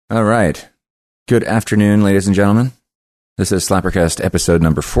All right. Good afternoon, ladies and gentlemen. This is Slappercast episode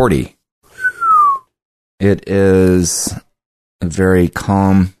number 40. It is a very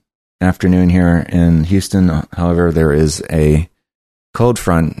calm afternoon here in Houston. However, there is a cold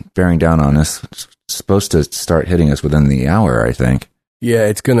front bearing down on us. It's supposed to start hitting us within the hour, I think. Yeah,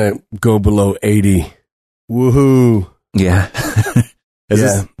 it's going to go below 80. Woohoo. Yeah.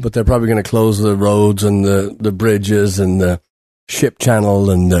 But they're probably going to close the roads and the bridges and the ship channel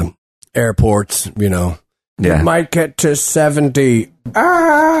and the airports, you know. Yeah. It might get to 70.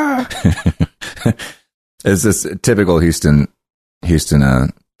 Ah! It's this typical Houston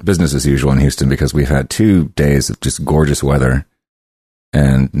business as usual in Houston because we've had 2 days of just gorgeous weather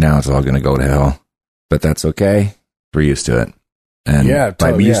and now it's all going to go to hell. But that's okay. We're used to it. And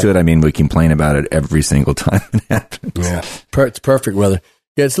by used to it, I mean we complain about it every single time it happens. Yeah, it's perfect weather.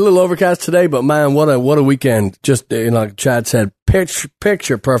 Yeah, it's a little overcast today, but man, what a weekend! Just like Chad said,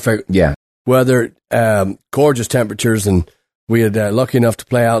 picture perfect. Yeah, weather, gorgeous temperatures, and we had lucky enough to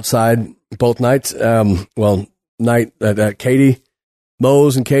play outside both nights. Night at Katy,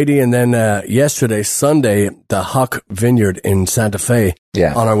 Moe's and Katy, and then yesterday, Sunday, the Huck Vineyard in Santa Fe.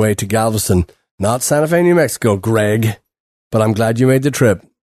 Yeah, on our way to Galveston, not Santa Fe, New Mexico, Greg. But I'm glad you made the trip.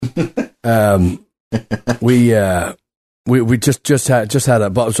 We just had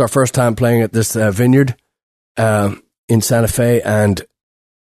it was our first time playing at this vineyard in Santa Fe, and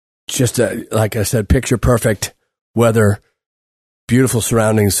just like I said, picture perfect weather, beautiful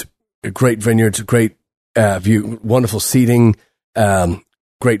surroundings, great vineyards, great view, wonderful seating,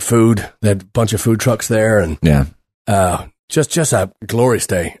 great food. They had a bunch of food trucks there, and just a glorious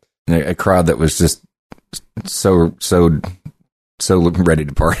day. A crowd that was just so ready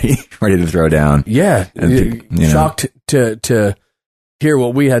to party, ready to throw down. Yeah, and, shocked to hear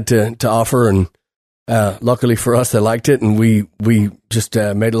what we had to offer, and luckily for us, they liked it, and we just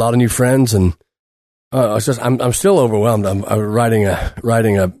made a lot of new friends, and I'm still overwhelmed. I'm riding a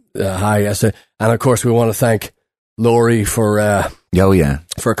high essay, and of course, we want to thank Lori for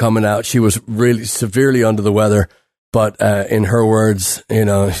for coming out. She was really severely under the weather, but in her words,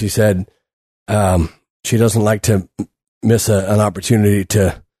 she said she doesn't like to miss an opportunity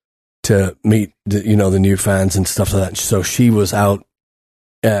to meet the new fans and stuff like that. So she was out.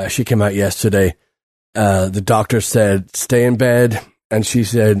 She came out yesterday. The doctor said stay in bed, and she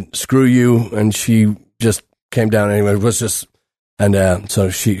said screw you, and she just came down anyway. It was just, and so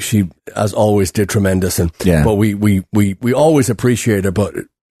she as always did tremendous, and but we always appreciate her, but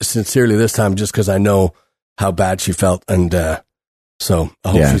sincerely this time just because I know how bad she felt, and so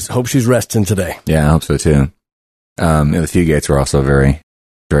I hope she's resting today. Yeah, I hope so too. The Fugates were also very,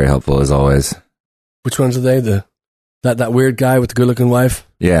 very helpful as always. Which ones are they? That weird guy with the good-looking wife?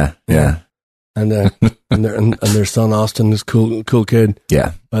 Yeah. And their son Austin is cool kid.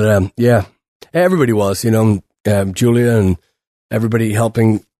 Yeah. But everybody was, Julia and everybody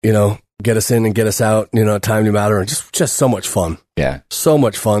helping, get us in and get us out, a timely matter, and just so much fun. Yeah. So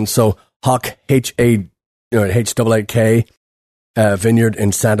much fun. So Huck, H-A-K, Vineyard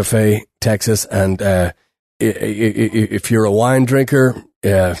in Santa Fe, Texas, and if you're a wine drinker,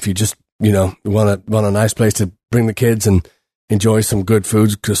 if you just want a nice place to bring the kids and enjoy some good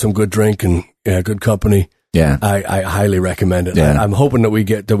foods, some good drink, and good company, I highly recommend it. Yeah. I'm hoping that we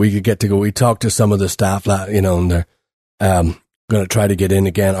could get to go. We talked to some of the staff, and they're going to try to get in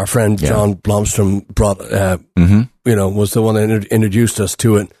again. Our friend John Blomstrom brought, was the one that introduced us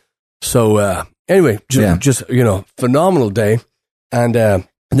to it. So anyway, just phenomenal day, and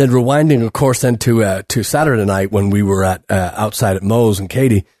then rewinding, of course, then to Saturday night when we were at outside at Moe's and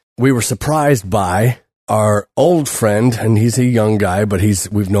Katy, we were surprised by our old friend, and he's a young guy, but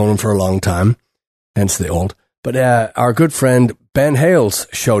we've known him for a long time, hence the old. But our good friend Ben Hales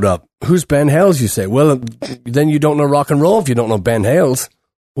showed up. Who's Ben Hales, you say? Well, then you don't know rock and roll if you don't know Ben Hales.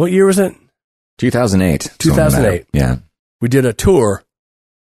 What year was it? 2008. 2008. Yeah. We did a tour,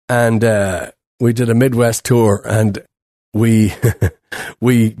 and we did a Midwest tour, and we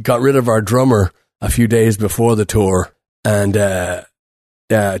got rid of our drummer a few days before the tour, and well,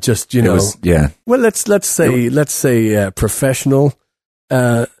 let's say professional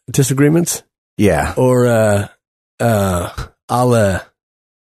disagreements. Yeah. Or I know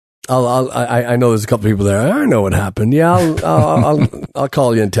there's a couple people there. I know what happened. Yeah, I'll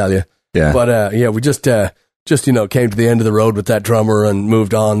call you and tell you. Yeah. But we just came to the end of the road with that drummer and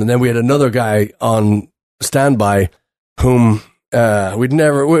moved on, and then we had another guy on standby whom we'd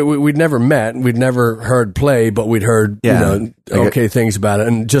never met, we'd never heard play, but we'd heard things about it,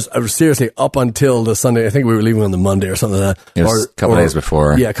 and just seriously up until the Sunday. I think we were leaving on the Monday or something like that. It was a couple days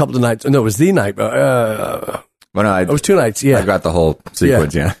before. Yeah, a couple of nights. No, it was the night. Well, no, it was 2 nights. Yeah, I got the whole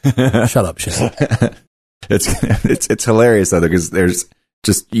sequence. Yeah. Shut up, Shane. It's hilarious though, because there's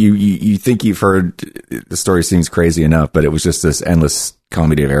just you think you've heard the story seems crazy enough, but it was just this endless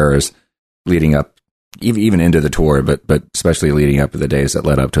comedy of errors leading up, even into the tour, but especially leading up to the days that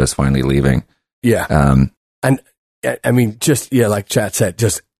led up to us finally leaving. Yeah. And I mean, just like Chad said,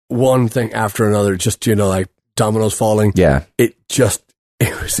 just one thing after another, just like dominoes falling. Yeah. It's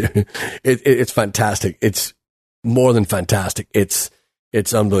fantastic. It's more than fantastic. It's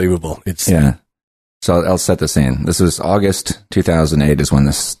unbelievable. Yeah. So I'll set the scene. This was August 2008 is when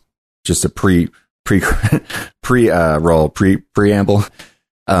this, just a preamble. Pre-ramble.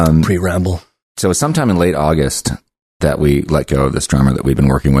 So it was sometime in late August that we let go of this drummer that we'd been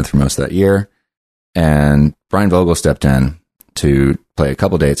working with for most of that year. And Brian Vogel stepped in to play a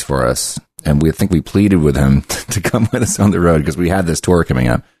couple dates for us. And we think we pleaded with him to come with us on the road because we had this tour coming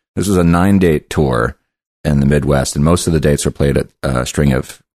up. This was a 9-date tour in the Midwest, and most of the dates were played at a string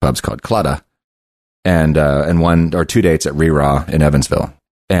of pubs called Clutta, and 1 or 2 dates at Re-Raw in Evansville.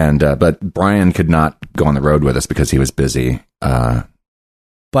 And but Brian could not go on the road with us because he was busy.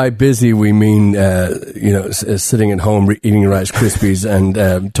 By busy, we mean sitting at home eating Rice Krispies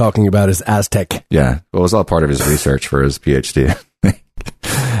and talking about his Aztec. Yeah, well, it was all part of his research for his PhD.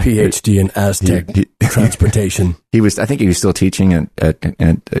 PhD in Aztec transportation. I think he was still teaching at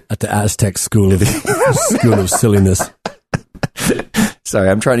the Aztec School of Silliness. Sorry,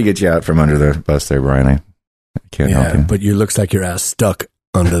 I'm trying to get you out from under the bus there, Brian. I can't help you. But you looks like your ass stuck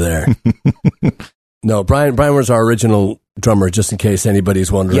under there. No, Brian was our original drummer, just in case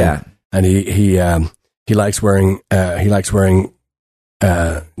anybody's wondering. Yeah, and he likes wearing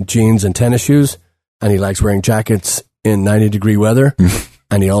jeans and tennis shoes, and he likes wearing jackets in 90-degree weather.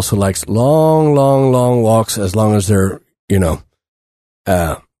 And he also likes long walks, as long as they're,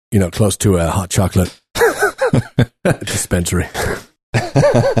 close to a hot chocolate dispensary.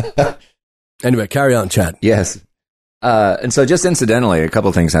 Anyway, carry on, Chad. Yes. And so just incidentally, a couple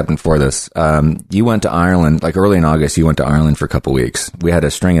of things happened for this. You went to Ireland, like early in August, you went to Ireland for a couple of weeks. We had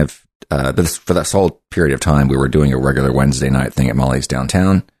a string of, for this whole period of time, we were doing a regular Wednesday night thing at Molly's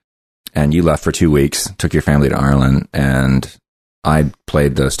downtown. And you left for 2 weeks, took your family to Ireland, and I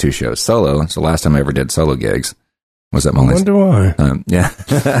played those 2 shows solo. So last time I ever did solo gigs was at Molly's. Wonder why? Yeah.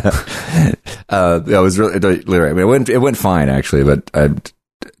 It was really, it went fine actually, but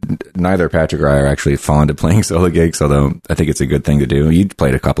neither Patrick or I are actually fond of playing solo gigs, although I think it's a good thing to do. You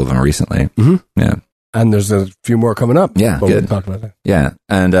played a couple of them recently. Mm-hmm. Yeah. And there's a few more coming up. Yeah. Good. We'll talk about that. Yeah.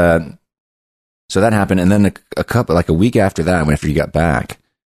 And, so that happened. And then a week after that, after you got back,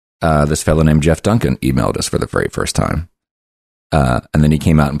 this fellow named Jeff Duncan emailed us for the very first time. And then he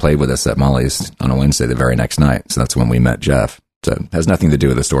came out and played with us at Molly's on a Wednesday the very next night. So that's when we met Jeff. So it has nothing to do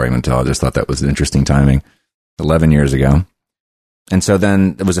with the story until I just thought that was an interesting timing 11 years ago. And so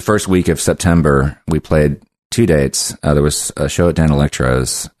then it was the first week of September. We played 2 dates. There was a show at Dan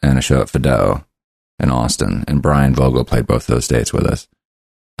Electro's and a show at Fido in Austin. And Brian Vogel played both those dates with us.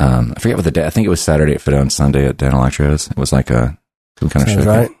 I forget what the day. I think it was Saturday at Fido and Sunday at Dan Electro's. It was like some kind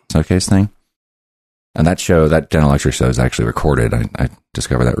of showcase thing. And that Dan Electro show is actually recorded. I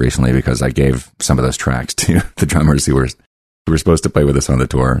discovered that recently because I gave some of those tracks to the drummers who were supposed to play with us on the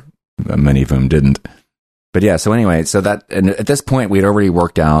tour. Many of them didn't. But yeah, so anyway, and at this point we'd already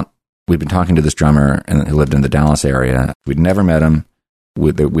worked out. We'd been talking to this drummer and who lived in the Dallas area. We'd never met him.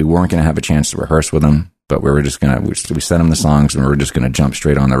 We weren't going to have a chance to rehearse with him, but we were just going to, we sent him the songs and we were just going to jump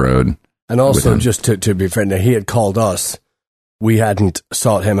straight on the road. And also, just to be fair, he had called us. We hadn't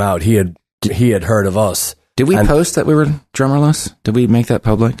sought him out. He had heard of us. Did we post that we were drummerless? Did we make that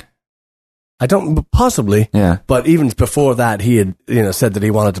public? I don't, possibly. Yeah. But even before that, he had, said that he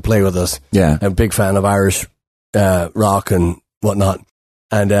wanted to play with us. Yeah. I'm a big fan of Irish rock and whatnot.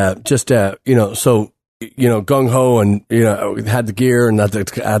 And so, gung ho and, had the gear and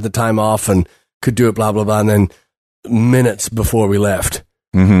had the time off and could do it, blah, blah, blah. And then minutes before we left,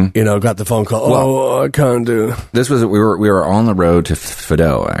 got the phone call. Oh, I can't do. This was, we were on the road to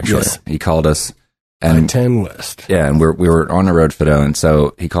Fido, actually. Yes. He called us. And 10 West. Yeah, and we were on the road to Fido, and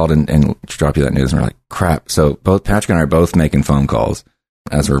so he called and dropped you that news, and we're like, crap. So both Patrick and I are both making phone calls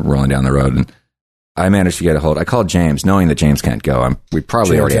as we're rolling down the road, and I managed to get a hold. I called James, knowing that James can't go. We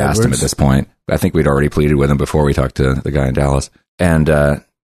probably already asked him at this point. I think we'd already pleaded with him before we talked to the guy in Dallas. And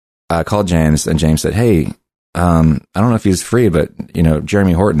I called James, and James said, hey, I don't know if he's free, but,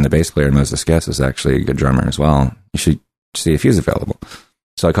 Jeremy Horton, the bass player in Moses Guess, is actually a good drummer as well. You should see if he's available.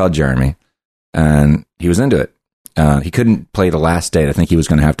 So I called Jeremy. And he was into it. He couldn't play the last date. I think he was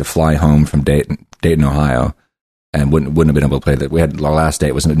going to have to fly home from Dayton, Ohio, and wouldn't have been able to play that. Our last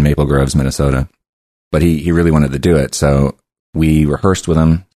date was in Maple Groves, Minnesota. but he really wanted to do it. So we rehearsed with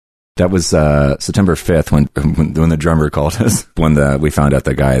him. That was September 5th when the drummer called us, when we found out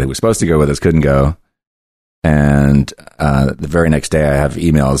the guy that was supposed to go with us couldn't go. And the very next day I have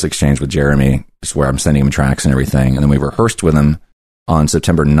emails exchanged with Jeremy where I'm sending him tracks and everything. And then we rehearsed with him on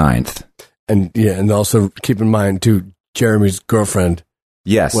September 9th. And also keep in mind, too, Jeremy's girlfriend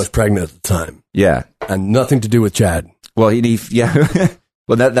was pregnant at the time. Yeah. And nothing to do with Chad. Well, yeah.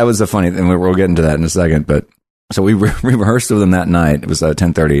 Well, that was a funny thing. We'll get into that in a second. But so we rehearsed with them that night. It was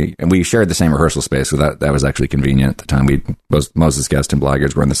 10:30, and we shared the same rehearsal space, so that was actually convenient at the time. Moses Guest and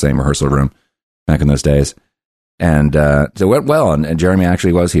Blackguards were in the same rehearsal room back in those days. And so it went well, and Jeremy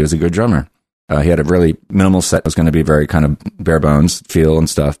actually was a good drummer. He had a really minimal set. It was going to be very kind of bare bones feel and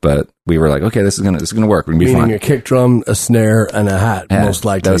stuff, but we were like, okay, this is gonna work. We're going to be fine. Meaning a kick drum, a snare, and a hat, most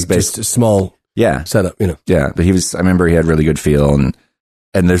likely. That was just a small setup, Yeah, but I remember he had really good feel, and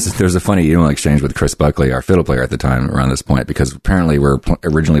there's a funny email exchange with Chris Buckley, our fiddle player at the time, around this point, because apparently we were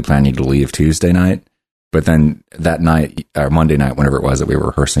originally planning to leave Tuesday night, but then that night, or Monday night, whenever it was that we were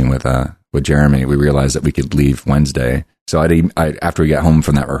rehearsing with Jeremy, we realized that we could leave Wednesday. So I after we got home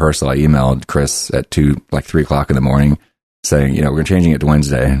from that rehearsal, I emailed Chris at 3 o'clock in the morning saying, we're changing it to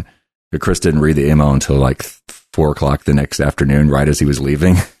Wednesday. But Chris didn't read the email until 4 o'clock the next afternoon, right as he was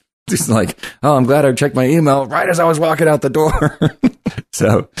leaving. Just like, oh, I'm glad I checked my email right as I was walking out the door.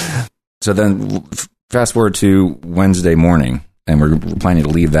 So then fast forward to Wednesday morning, and we're planning to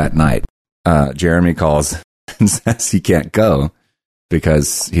leave that night. Jeremy calls and says he can't go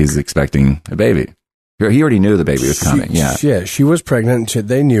because he's expecting a baby. He already knew the baby was coming. Yeah, she was pregnant.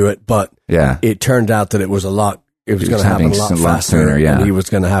 They knew it, but it turned out that it was going to happen a lot faster. Sooner, and he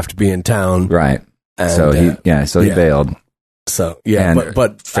was going to have to be in town. Right. And, so he bailed. So,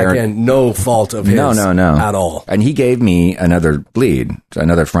 but again, no fault of his no. at all. And he gave me another lead,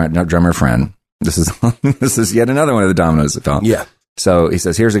 another drummer friend. This is yet another one of the dominoes that fell. Yeah. So he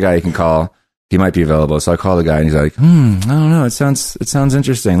says, here's a guy you can call. He might be available. So I call the guy and he's like, I don't know. It sounds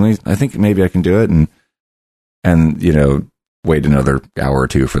interesting. I think maybe I can do it. And wait another hour or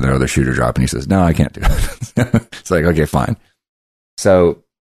two for the other shoe to drop. And he says, no, I can't do it. It's like, okay, fine. So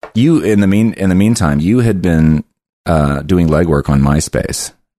in the meantime, you had been doing legwork on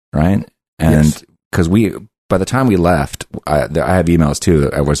MySpace, right? And because by the time we left, I have emails too.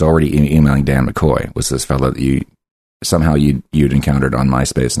 I was already emailing Dan McCoy, was this fellow that you'd encountered on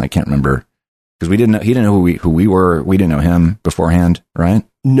MySpace, and I can't remember because he didn't know who we were. We didn't know him beforehand, right?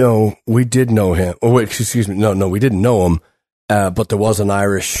 No, we did know him. Oh, wait, excuse me. No, we didn't know him. But there was an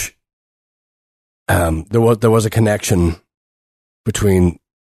Irish. There was a connection between.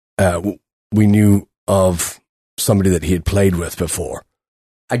 We knew of somebody that he had played with before.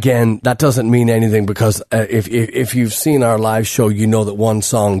 Again, that doesn't mean anything because if you've seen our live show, you know that one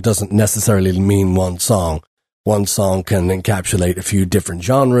song doesn't necessarily mean one song. One song can encapsulate a few different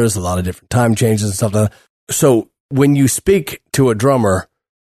genres, a lot of different time changes and stuff like that. So when you speak to a drummer,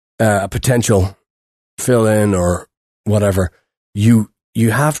 a potential fill-in or whatever, you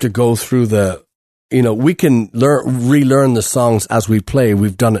have to go through we can relearn the songs as we play.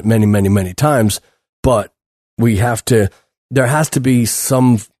 We've done it many, many, many times, but there has to be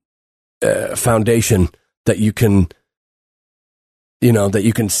some foundation that you can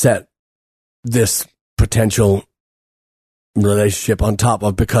set this potential relationship on top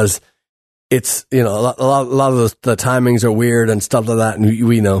of, because it's, a lot of the timings are weird and stuff like that. And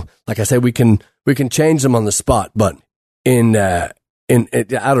we know, like I said, we can change them on the spot, but out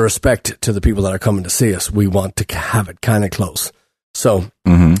of respect to the people that are coming to see us, we want to have it kind of close. So,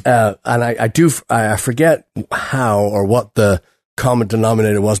 and I forget how or what the common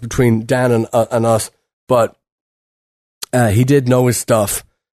denominator was between Dan and us, but he did know his stuff.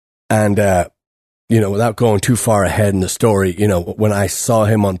 And, without going too far ahead in the story, when I saw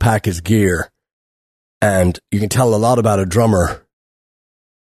him unpack his gear, and you can tell a lot about a drummer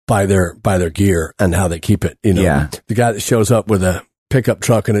by their gear and how they keep it. The guy that shows up with a pickup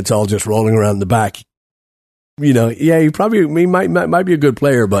truck and it's all just rolling around the back, he might be a good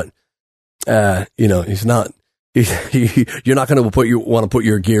player, but he's not. You're not going to want to put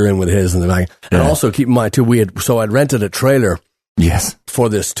your gear in with his in the back. Yeah. And also keep in mind too, I'd rented a trailer, for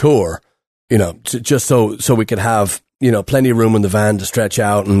this tour, just so we could have plenty of room in the van to stretch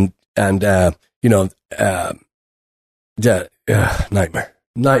out and nightmare.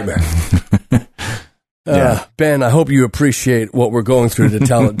 Ben, I hope you appreciate what we're going through to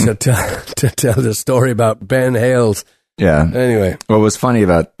tell the story about Ben Hales. Yeah. Anyway, what was funny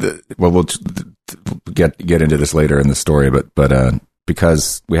about we'll get into this later in the story, but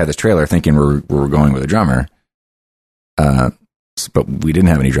because we had this trailer thinking we were going with a drummer, but we didn't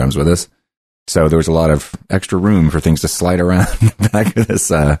have any drums with us. So there was a lot of extra room for things to slide around in the back of this,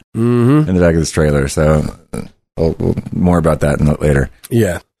 in the back of this trailer. So more about that later.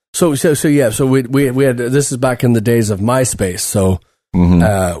 Yeah. So we had, this is back in the days of MySpace. So,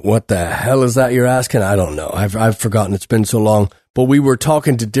 what the hell is that you're asking? I don't know. I've forgotten. It's been so long, but we were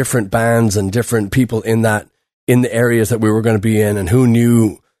talking to different bands and different people in the areas that we were going to be in, and who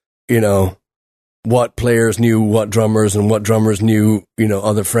knew, what players knew what drummers, and what drummers knew,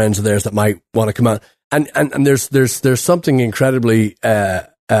 other friends of theirs that might want to come out. And there's something incredibly,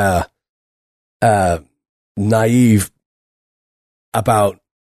 naive about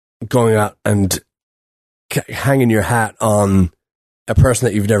going out and hanging your hat on a person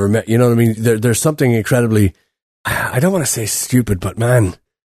that you've never met. You know what I mean? There's something incredibly, I don't want to say stupid, but man,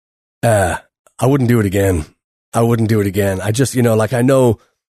 I wouldn't do it again. I just, I know,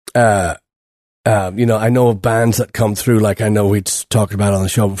 I know of bands that come through, like I know we'd talked about on the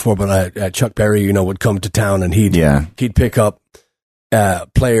show before, but Chuck Berry, would come to town and he'd pick up,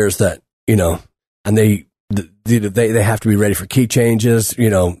 players that, and they have to be ready for key changes,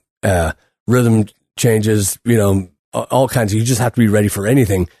 rhythm changes, all kinds of, you just have to be ready for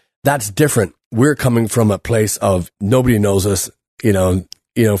anything. That's different. We're coming from a place of nobody knows us,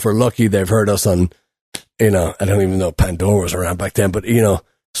 if we're lucky, they've heard us on, I don't even know Pandora was around back then, but,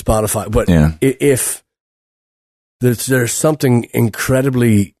 Spotify. But if there's something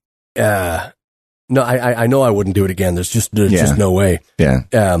incredibly, I know I wouldn't do it again. There's just no way.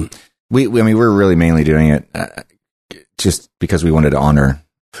 Yeah. We're really mainly doing it just because we wanted to honor.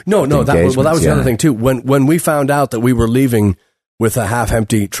 No, that was the other thing too. When we found out that we were leaving with a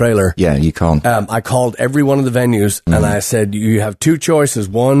half-empty trailer, you called. I called every one of the venues and I said, you have two choices.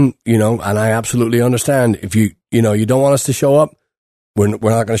 One, and I absolutely understand if you don't want us to show up, we're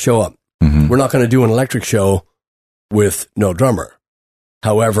not going to show up. We're not going to do an electric show with no drummer.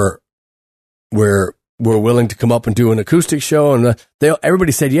 However, we're willing to come up and do an acoustic show, and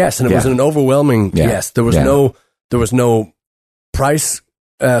everybody said yes, and it was an overwhelming yes. There was no price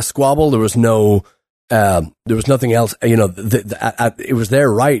squabble. There was nothing else. It was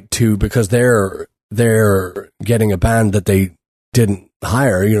their right to, because they're getting a band that they didn't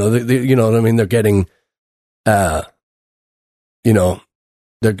hire. You know what I mean. They're getting, they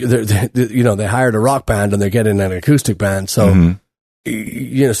hired a rock band and they're getting an acoustic band. So,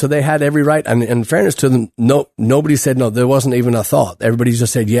 so they had every right. And in fairness to them, nobody said no. There wasn't even a thought. Everybody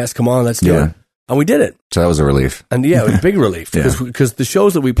just said, yes, come on, let's do it. And we did it. So that was a relief. And it was a big relief because the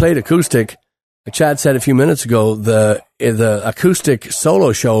shows that we played acoustic, like Chad said a few minutes ago, the acoustic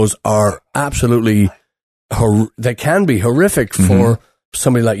solo shows are absolutely, they can be horrific for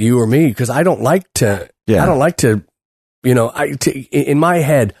somebody like you or me. Cause I don't like to, in my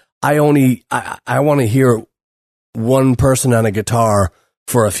head, I want to hear one person on a guitar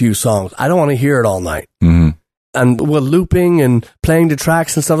for a few songs. I don't want to hear it all night. And looping and playing the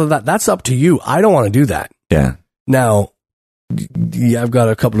tracks and stuff like that, that's up to you. I don't want to do that. Yeah. Now, I've got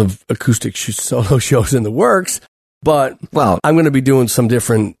a couple of acoustic solo shows in the works, but I'm going to be doing some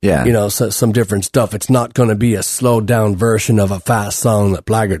different, some different stuff. It's not going to be a slowed down version of a fast song that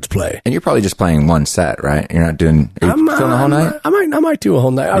Blaggards play. And you're probably just playing one set, right? You're not doing filling a whole night? I might do a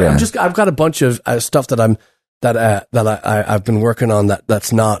whole night. I've got a bunch of stuff that I've been working on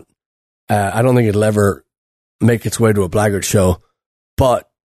that's not, I don't think it'll ever make its way to a Blackguard show, but,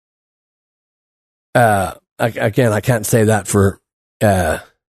 again, I can't say that for, I'm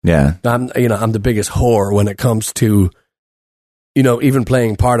the biggest whore when it comes to, even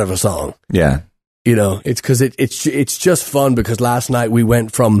playing part of a song. Yeah. It's cause it's just fun because last night we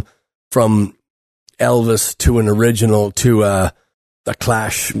went from Elvis to an original to a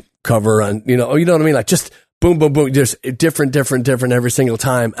Clash cover and, you know what I mean? Like just boom, boom, boom. There's different every single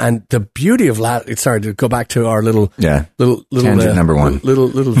time. And the beauty of sorry to go back to our little tangent number one,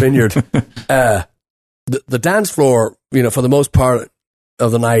 little vineyard. The dance floor, for the most part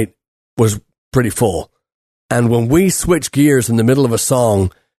of the night was pretty full. And when we switch gears in the middle of a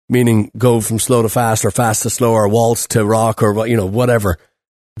song, meaning go from slow to fast or fast to slow or waltz to rock or, whatever,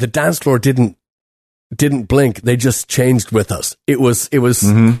 the dance floor didn't blink. They just changed with us. It was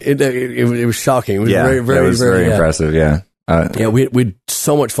shocking. It was very, very, very impressive. Yeah. We had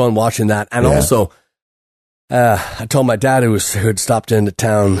so much fun watching that. And also, I told my dad who had stopped into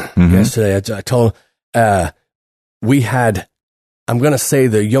town yesterday, I told, we had, I'm going to say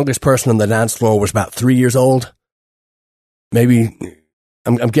the youngest person on the dance floor was about 3 years old. Maybe,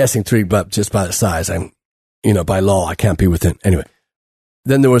 I'm guessing 3, but just by the size. By law, I can't be within. Anyway.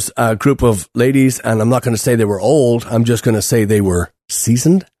 Then there was a group of ladies, and I'm not going to say they were old. I'm just going to say they were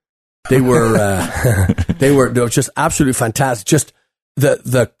seasoned. They were, they were just absolutely fantastic. Just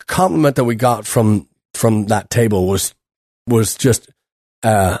the compliment that we got from that table was just,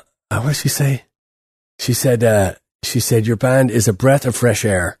 what did she say? She said, your band is a breath of fresh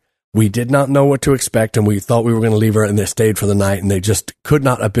air. We did not know what to expect, and we thought we were going to leave her, and they stayed for the night, and they just could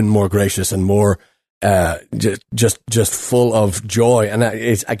not have been more gracious and more just full of joy. And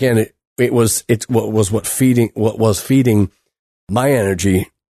it's again, what was feeding my energy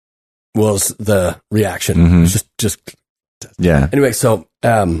was the reaction. Mm-hmm. Just yeah. Anyway, so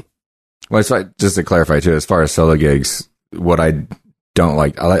well, so just to clarify too, as far as solo gigs, what I don't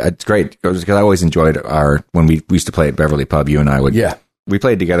like, it's great because I always enjoyed when we used to play at Beverly Pub. You and I would, we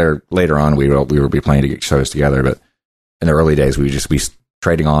played together. Later on, we would be playing shows together, but in the early days, we would just be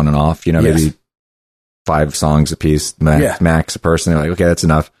trading on and off. Maybe 5 songs a piece, max a person. They're like, okay, that's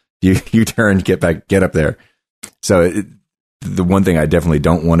enough. You turn, get up there. So the one thing I definitely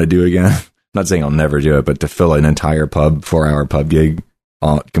don't want to do again, I'm not saying I'll never do it, but to fill an entire 4-hour pub gig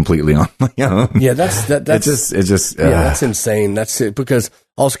completely on my own. Yeah, that's that's insane. That's it. Because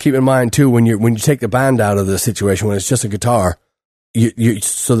also keep in mind too, when you take the band out of the situation, when it's just a guitar,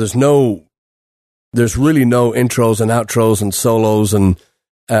 so there's really no intros and outros and solos and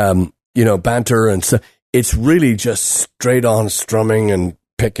banter, and so it's really just straight on strumming and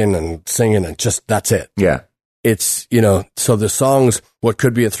picking and singing and just that's it. Yeah. It's, so the songs, what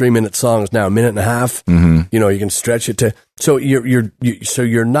could be a 3-minute song is now a minute and a half. Mm-hmm. You can stretch it to, so so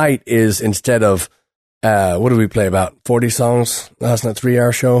your night is instead of, what do we play about 40 songs last night,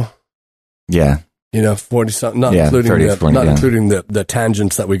 3-hour show? Yeah. 40 songs, including 30, 40, including the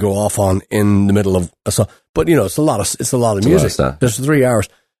tangents that we go off on in the middle of a song. But, it's a lot of music. Stuff. There's 3 hours.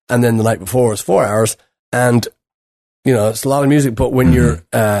 And then the night before is 4 hours. And, it's a lot of music. But when you're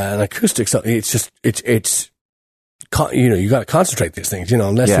an acoustic, it's just, it's, you got to concentrate these things,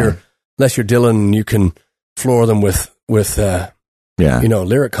 unless you're Dylan, you can floor them with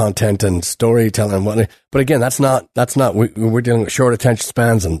lyric content and storytelling and whatnot. But again, that's not, we're dealing with short attention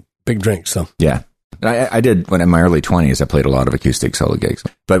spans and big drinks. So, yeah. I did when in my early 20s, I played a lot of acoustic solo gigs,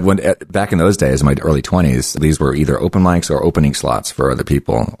 but back in those days, in my early 20s, these were either open mics or opening slots for other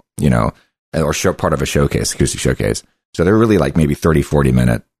people, or part of a showcase, acoustic showcase. So they're really like maybe 30, 40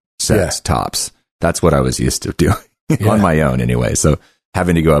 minute sets tops. That's what I was used to doing. On my own anyway. So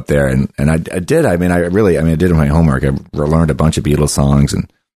having to go up there and I did, I did my homework. I learned a bunch of Beatles songs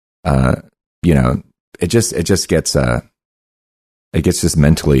and, it just gets just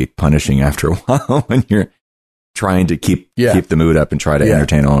mentally punishing after a while when you're trying to keep the mood up and try to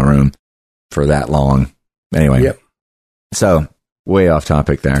entertain all the room for that long. Anyway. So way off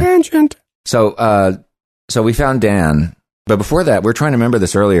topic there. Tangent. So we found Dan, but before that, we're trying to remember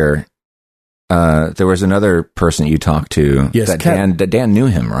this earlier. There was another person you talked to. Yes, that Dan knew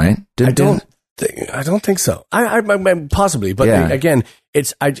him, right? I don't think so. I possibly, but again,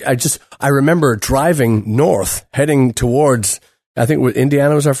 it's I remember driving north, heading towards. I think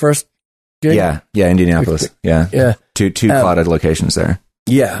Indiana was our first gig. Yeah, Indianapolis. Yeah. Two plotted locations there.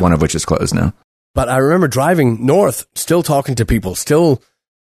 Yeah, one of which is closed now. But I remember driving north, still talking to people, still,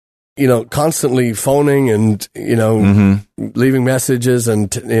 constantly phoning and leaving messages and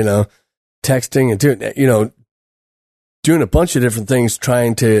texting and doing a bunch of different things,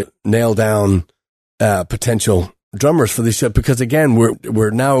 trying to nail down potential drummers for these shows. Because again, we're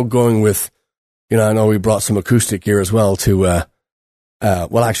now going with, I know we brought some acoustic gear as well to,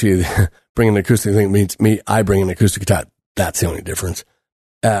 actually, bringing an acoustic thing means I bring an acoustic guitar. That's the only difference.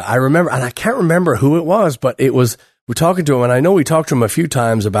 I remember, and I can't remember who it was, but we're talking to him, and I know we talked to him a few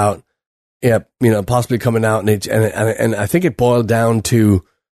times about, possibly coming out, and I think it boiled down to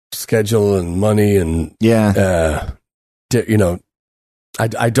schedule and money and I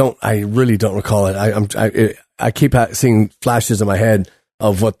really don't recall it. I keep seeing flashes in my head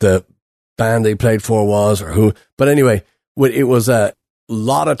of what the band they played for was or who, but anyway, it was a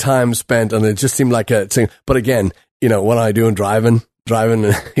lot of time spent and it just seemed like a thing. But again, what I do in driving,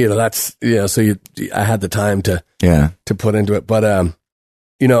 that's, so I had the time to put into it. But,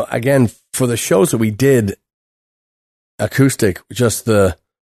 again, for the shows that we did acoustic, just the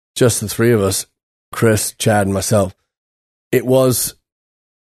three of us, Chris, Chad, and myself, it was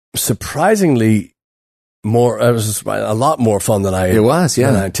surprisingly more. It was a lot more fun than I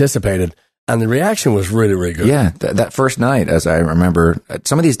anticipated, and the reaction was really, really good. Yeah, that first night, as I remember,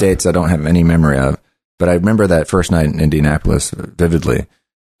 some of these dates I don't have any memory of, but I remember that first night in Indianapolis vividly.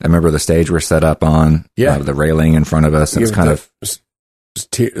 I remember the stage we're set up on, the railing in front of us. It was kind of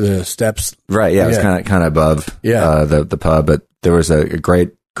the steps, right? Yeah, it was kind of above the pub, but there was a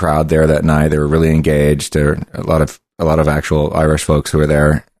great crowd there that night. They were really engaged. There were a lot of actual Irish folks who were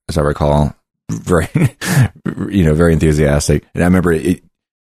there, as I recall. very, very enthusiastic. And I remember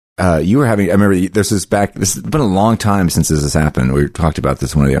you were having. I remember this has been a long time since this has happened. We talked about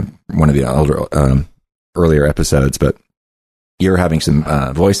this in one of the earlier episodes, but you were having some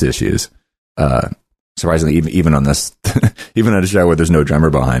voice issues. Surprisingly, even on this, even on a show where there's no drummer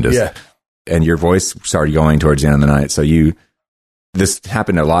behind us, and your voice started going towards the end of the night. So this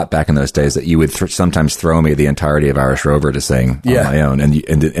happened a lot back in those days that you would sometimes throw me the entirety of Irish Rover to sing on my own,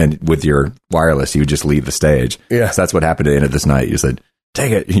 and with your wireless, you would just leave the stage. Yeah, so that's what happened at the end of this night. You said,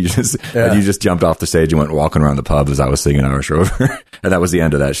 "Take it," and you just jumped off the stage and went walking around the pub as I was singing Irish Rover, and that was the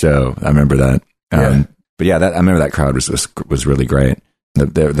end of that show. I remember that. But I remember that crowd was really great.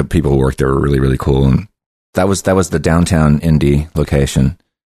 The people who worked there were really, really cool, and that was the downtown Indy location.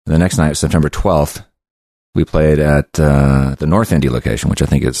 The next night, September 12th. We played at the North Indy location, which I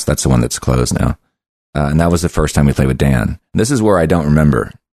think that's the one that's closed now. And that was the first time we played with Dan. This is where I don't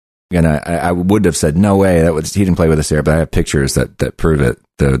remember. And I would have said, no way, he didn't play with us there, but I have pictures that prove it,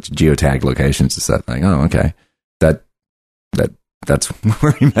 the geotagged locations and stuff. Like, oh, okay. That's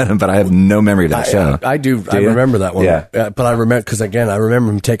where he met him, but I have no memory of that show. I do. I remember that one. Yeah. But I remember, because again, I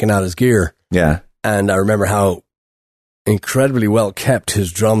remember him taking out his gear. Yeah. And I remember how incredibly well kept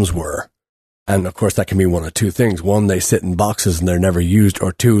his drums were. And of course, that can mean one of two things. One, they sit in boxes and they're never used,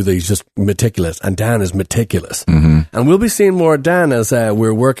 or two, they're just meticulous. And Dan is meticulous. Mm-hmm. And we'll be seeing more of Dan as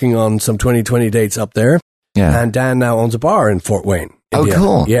we're working on some 2020 dates up there. Yeah. And Dan now owns a bar in Fort Wayne, Indiana.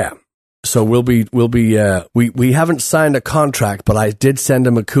 Oh, cool. Yeah. So we haven't signed a contract, but I did send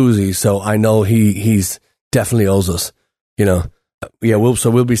him a koozie, so I know he's definitely owes us, Yeah,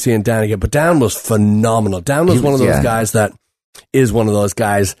 we'll be seeing Dan again. But Dan was phenomenal. Dan was one of those guys that is one of those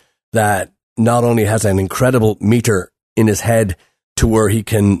guys that not only has an incredible meter in his head to where he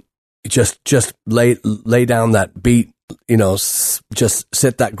can just lay down that beat, just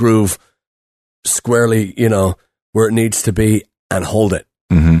sit that groove squarely, where it needs to be and hold it.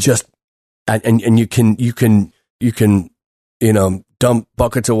 Mm-hmm. And you can dump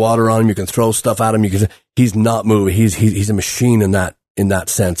buckets of water on him. You can throw stuff at him. He's not moving. He's a machine in that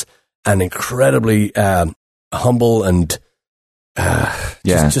sense, and incredibly humble and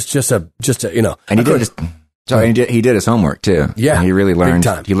just a. And he did his homework too. Yeah, and he really learned.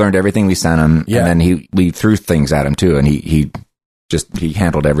 He learned everything we sent him, and then we threw things at him too, and he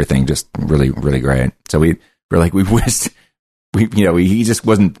handled everything just really, really great. So we wished. He just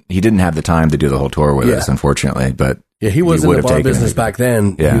wasn't. He didn't have the time to do the whole tour with us, unfortunately. But he was in the bar business back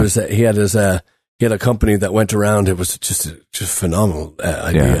then. Yeah. He had a company that went around. It was just phenomenal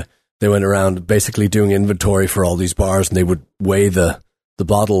idea. Yeah. They went around basically doing inventory for all these bars, and they would weigh the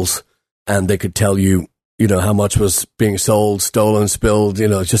bottles, and they could tell you, how much was being sold, stolen, spilled.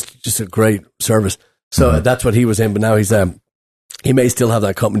 Just a great service. So that's what he was in. But now he may still have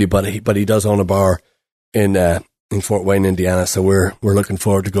that company, but he does own a bar in Fort Wayne, Indiana. So we're looking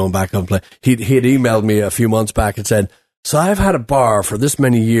forward to going back and play. He had emailed me a few months back and said, "So I've had a bar for this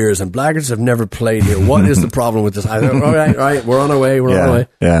many years and Blackguards have never played here. What is the problem with this?" I said, all right, we're on our way. We're on our way.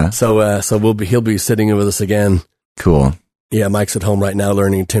 Yeah. So he'll be sitting in with us again. Cool. Yeah. Mike's at home right now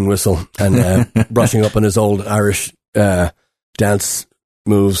learning tin whistle and brushing up on his old Irish dance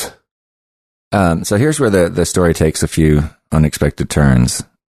moves. So here's where the story takes a few unexpected turns.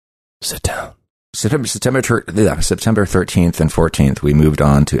 Sit down. September 13th and 14th, we moved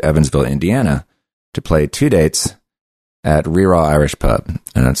on to Evansville, Indiana, to play 2 dates at Reraw Irish Pub,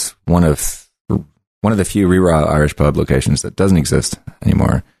 and it's one of the few Reraw Irish Pub locations that doesn't exist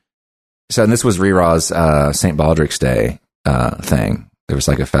anymore. So, and this was Reraw's St. Baldrick's Day thing. There was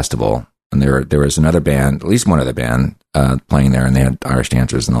like a festival, and there was another band, at least one other band, playing there, and they had Irish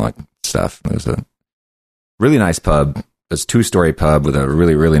dancers and all that stuff. It was a really nice pub. It's a 2-story pub with a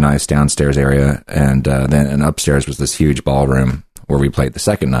really, really nice downstairs area. And then upstairs was this huge ballroom where we played the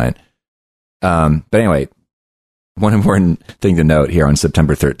second night. But anyway, one important thing to note here on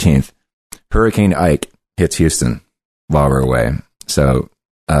September 13th, Hurricane Ike hits Houston while we're away. So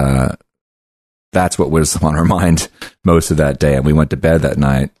that's what was on our mind most of that day. And we went to bed that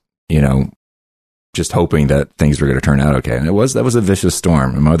night, just hoping that things were going to turn out okay. And that was a vicious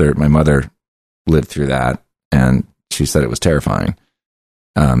storm. My mother lived through that, and she said it was terrifying.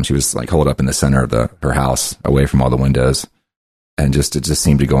 She was like holed up in the center of her house, away from all the windows, and it just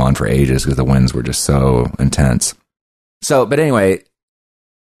seemed to go on for ages because the winds were just so intense. So, but anyway,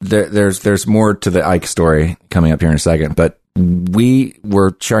 there's more to the Ike story coming up here in a second. But we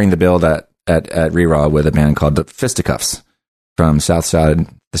were sharing the bill at Reraw with a band called the Fisticuffs from the south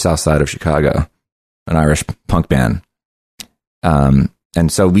side of Chicago, an Irish punk band. And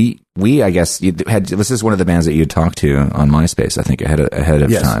so we I guess this is one of the bands that you talked to on MySpace, I think ahead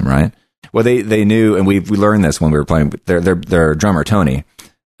of time, right? Well, they knew, and we learned this when we were playing. Their drummer Tony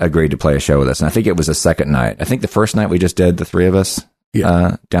agreed to play a show with us, and I think it was the second night. I think the first night we just did the three of us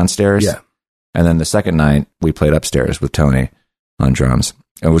downstairs, and then the second night we played upstairs with Tony on drums,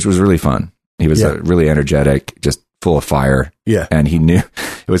 which was really fun. He was really energetic, just full of fire. Yeah, and he knew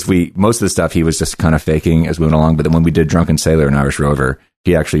it was most of the stuff he was just kind of faking as we went along. But then when we did Drunken Sailor and Irish Rover,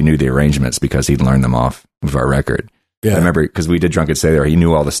 he actually knew the arrangements because he'd learned them off of our record. Yeah. I remember because we did Drunken Sailor, he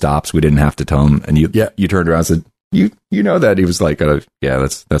knew all the stops. We didn't have to tell him. And you turned around and said, you know that? He was like, that's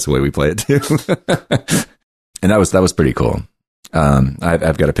the way we play it too. And that was pretty cool.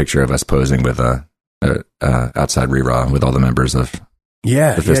 I've got a picture of us posing with outside Re-Raw with all the members of the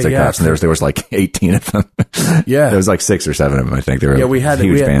Fistic Cops, and there was like 18 of them. Yeah, there was like 6 or 7 of them. I think they were. Yeah,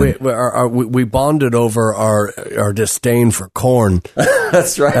 we bonded over our disdain for Korn.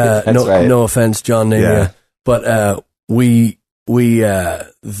 That's right. No offense, John Nania, but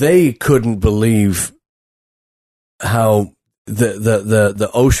they couldn't believe how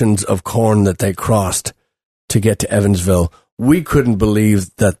the oceans of Korn that they crossed to get to Evansville. We couldn't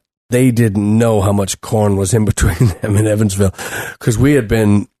believe that they didn't know how much Korn was in between them and Evansville, because we stayed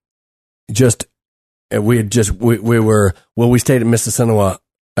at Mississinewa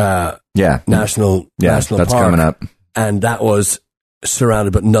National that's Park, coming up, and that was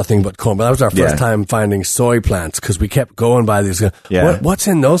surrounded but nothing but corn. But that was our first time finding soy plants, because we kept going by these. What's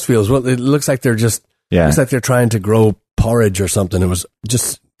in those fields? Well, it looks like they're just looks like they're trying to grow porridge or something. It was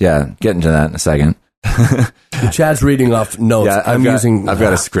just getting to that in a second. Chad's reading off notes. I've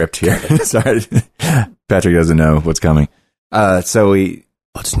got a script here. Sorry, Patrick doesn't know what's coming. What's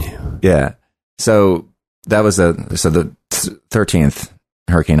new? Yeah. So that was the 13th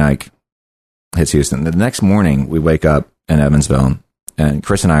Hurricane Ike hits Houston. The next morning we wake up in Evansville, and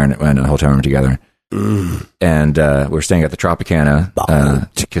Chris and I are in a hotel room together. And we're staying at the Tropicana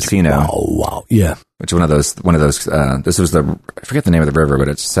Casino. Wow. Yeah. Which is one of those. This was I forget the name of the river, but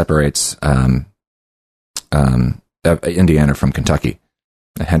it separates Indiana from Kentucky.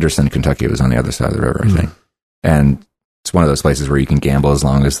 Henderson, Kentucky was on the other side of the river, I think. And it's one of those places where you can gamble as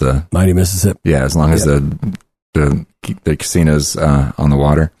long as the mighty Mississippi. Yeah, as long as the casino's on the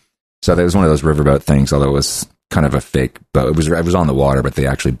water. So it was one of those riverboat things, although it was kind of a fake boat. It was on the water, but they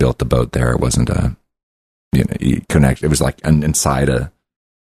actually built the boat there. It wasn't you connect. It was like inside a.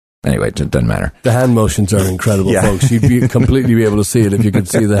 Anyway, it doesn't matter. The hand motions are incredible, folks. You'd completely be able to see it if you could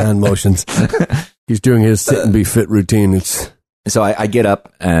see the hand motions. He's doing his sit and be fit routine. So I get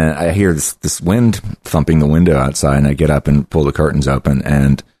up and I hear this wind thumping the window outside, and I get up and pull the curtains open,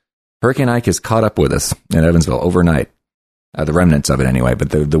 and Hurricane Ike has caught up with us in Evansville overnight. The remnants of it anyway,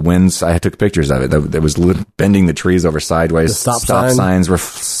 but the winds, I took pictures of it. There was bending the trees over sideways. The stop signs were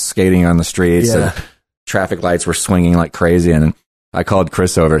skating on the streets. And traffic lights were swinging like crazy. And I called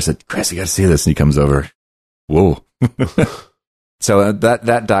Chris over. I said, Chris, you got to see this. And he comes over. Whoa. So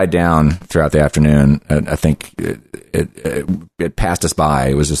that died down throughout the afternoon. And I think it passed us by.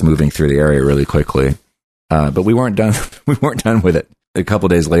 It was just moving through the area really quickly. But we weren't done. We weren't done with it. A couple of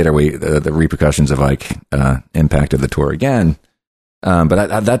days later, the repercussions of Ike impacted the tour again.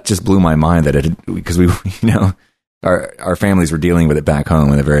 But that just blew my mind because our families were dealing with it back home,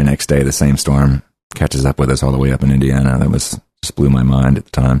 and the very next day, the same storm catches up with us all the way up in Indiana. That just blew my mind at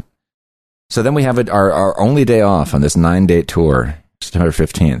the time. So then we have our only day off on this 9-day tour, September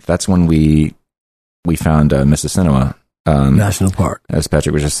 15th. That's when we found Mississinewa National Park, as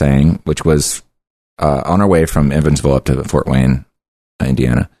Patrick was just saying, which was on our way from Evansville up to Fort Wayne,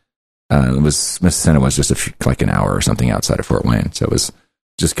 Indiana. Mississinewa was just like an hour or something outside of Fort Wayne, so it was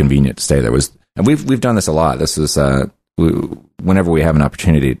just convenient to stay there. And we've done this a lot. This is whenever we have an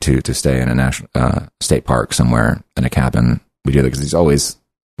opportunity to stay in a national state park somewhere in a cabin, we do that, because it's always,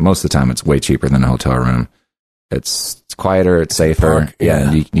 most of the time, it's way cheaper than a hotel room. It's quieter, it's safer. Park,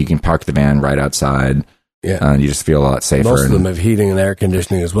 and you can park the van right outside. Yeah, you just feel a lot safer. Most of them have heating and air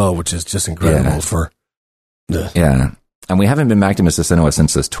conditioning as well, which is just incredible for the. Yeah. And we haven't been back to Mississinewa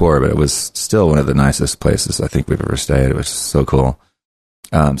since this tour, but it was still one of the nicest places I think we've ever stayed. It was so cool.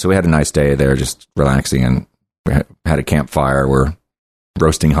 So we had a nice day there, just relaxing, and we had a campfire. We're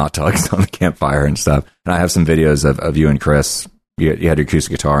roasting hot dogs on the campfire and stuff. And I have some videos of you and Chris. You had your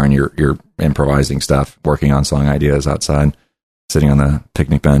acoustic guitar and you're improvising stuff, working on song ideas outside, sitting on the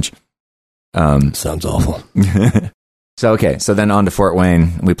picnic bench. Sounds awful. So then on to Fort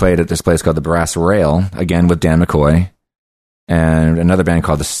Wayne. We played at this place called the Brass Rail, again with Dan McCoy, and another band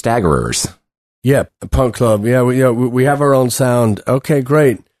called the Staggerers. Yeah, a punk club. Yeah, we have our own sound. Okay,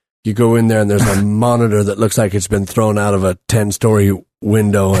 great. You go in there and there's a monitor that looks like it's been thrown out of a 10-story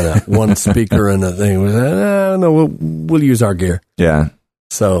window and one speaker and a thing. No, we'll use our gear. Yeah.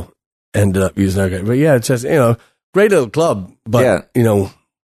 So ended up using our guy. But yeah, it's just, great little club. But,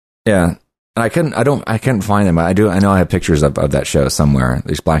 Yeah. I couldn't find them. I know I have pictures of that show somewhere.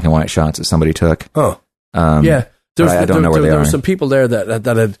 These black and white shots that somebody took. Oh. Yeah. I don't know where they are. There were some people there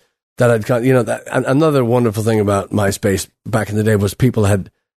that had got, another wonderful thing about MySpace back in the day was people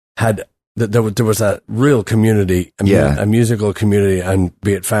there was a real community, a musical community, and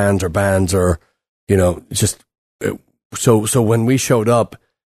be it fans or bands or, so when we showed up,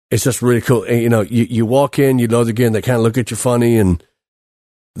 it's just really cool. You walk in, you load the gear, and they kind of look at you funny, and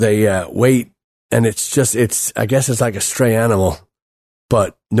they wait, and I guess it's like a stray animal,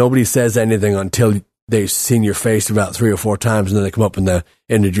 but nobody says anything until they've seen your face about 3 or 4 times, and then they come up and they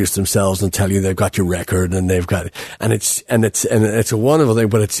introduce themselves and tell you they've got your record and they've got it. And it's a wonderful thing,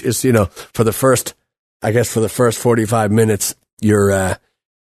 but it's for the first 45 minutes, you're,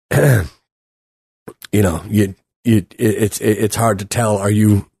 it's hard to tell. Are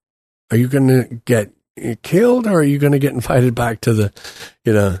you going to get killed, or are you going to get invited back to the,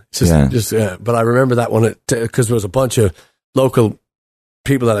 but I remember that one because there was a bunch of local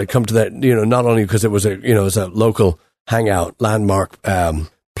people that had come to that, not only because it was a local hangout landmark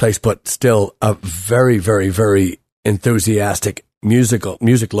place, but still a very, very, very enthusiastic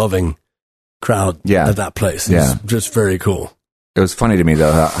music loving crowd at that place. It's just very cool. It was funny to me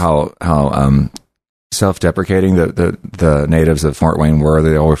though how self-deprecating the natives of Fort Wayne were.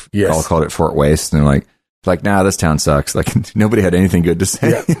 They all called it Fort Waste, and they're like, nah, this town sucks. Like nobody had anything good to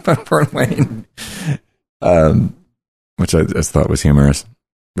say about Fort Wayne. Which I just thought was humorous.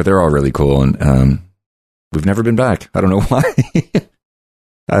 But they're all really cool, and we've never been back. I don't know why.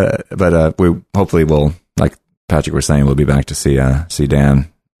 But we hopefully will, like Patrick was saying, we'll be back to see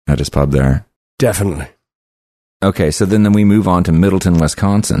Dan at his pub there. Definitely. Okay, so then we move on to Middleton,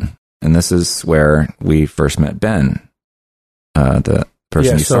 Wisconsin. And this is where we first met Ben, the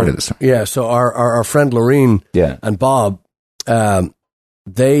person who started this. Yeah, so our friend Lorene and Bob,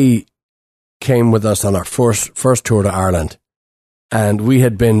 they came with us on our first tour to Ireland, and we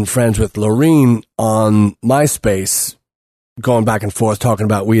had been friends with Lorene on MySpace, going back and forth talking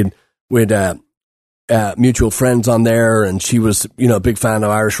about we had mutual friends on there, and she was a big fan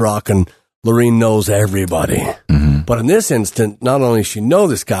of Irish rock, and Lorene knows everybody. Mm-hmm. But in this instant, not only she know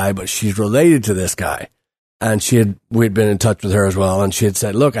this guy, but she's related to this guy, and we'd been in touch with her as well, and she had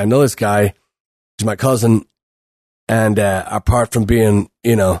said, "Look, I know this guy. He's my cousin, and apart from being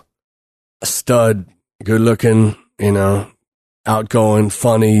a stud, good looking, outgoing,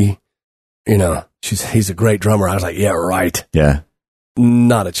 funny, he's a great drummer." I was like, yeah, right. Yeah.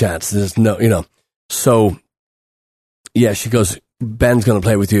 Not a chance. There's no, So, yeah, she goes, "Ben's going to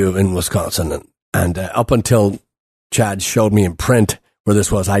play with you in Wisconsin." And up until Chad showed me in print where this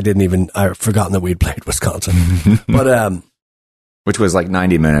was, I'd forgotten that we'd played Wisconsin. But, which was like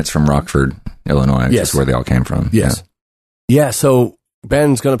 90 minutes from Rockford, Illinois, which is where they all came from. Yes. Yeah. So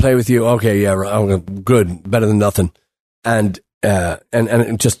Ben's going to play with you. Okay. Yeah. Good. Better than nothing. And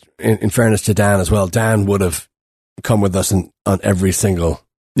just in fairness to Dan as well, Dan would have come with us on every single.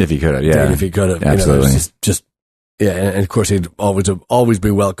 If he could have. Yeah. If he could have. Absolutely. And of course he'd always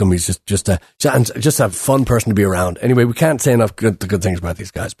be welcome. He's just a fun person to be around. Anyway, we can't say enough good things about these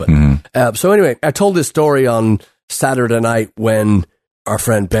guys. But so anyway, I told this story on Saturday night when our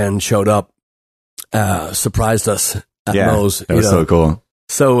friend Ben showed up, surprised us at Moe's. That was so cool.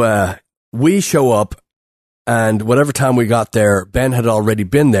 So we show up, and whatever time we got there, Ben had already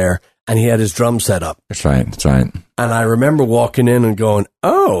been there, and he had his drum set up. That's right. And I remember walking in and going,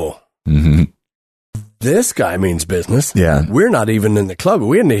 "Oh." Mm-hmm. This guy means business. Yeah. We're not even in the club.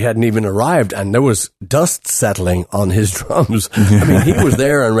 We hadn't even arrived, and there was dust settling on his drums. I mean, he was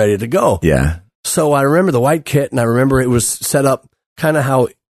there and ready to go. Yeah. So I remember the white kit, and I remember it was set up kind of how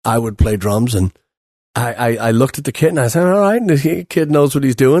I would play drums, and I looked at the kit, and I said, all right, the kid knows what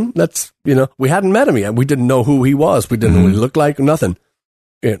he's doing. We hadn't met him yet. We didn't know who he was. We didn't know what he looked like, nothing.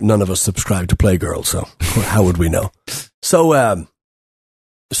 None of us subscribed to Playgirl, so how would we know? So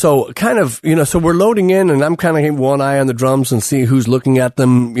kind of, so we're loading in, and I'm kind of keeping one eye on the drums and see who's looking at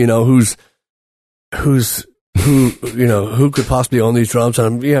them, who could possibly own these drums.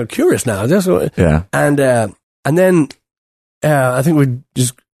 And I'm, curious now. Yeah. And then, I think we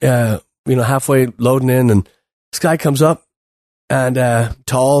just, halfway loading in, and this guy comes up, and,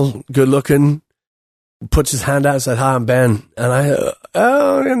 tall, good looking, puts his hand out and said, "Hi, I'm Ben."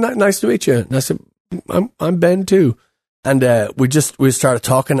 And nice to meet you. And I said, I'm Ben too. And we started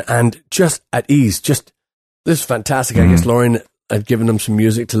talking, and just at ease. This is fantastic. I guess Lauren had given them some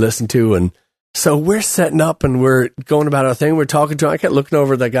music to listen to, and so we're setting up and we're going about our thing. We're talking to him. I kept looking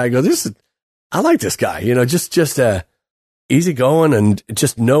over at that guy. I go, I like this guy. easy going and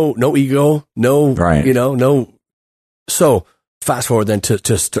just no ego, no, Right. no. So fast forward then to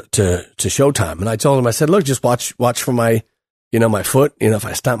showtime. And I told him, I said, look, just watch for my, my foot. If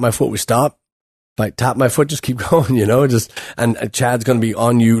I stamp my foot, we stop. If I tap my foot, just keep going, and Chad's going to be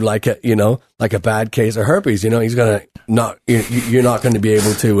on you like a bad case of herpes, he's going to you're not going to be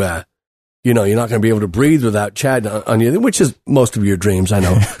able to, you're not going to be able to breathe without Chad on you, which is most of your dreams, I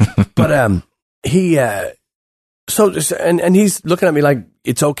know. But, and he's looking at me like,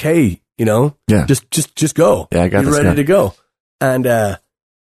 it's okay, Yeah. just go. Yeah, I got You're this ready guy. to go.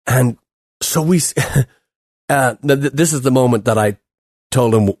 And so we, this is the moment that I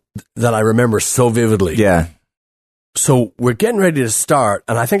told him that I remember so vividly. Yeah. So we're getting ready to start,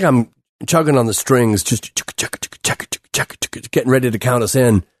 and I think I'm chugging on the strings, just getting ready to count us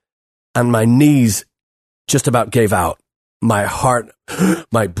in, and my knees just about gave out. My heart,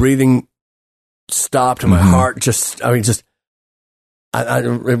 my breathing stopped, and my heart I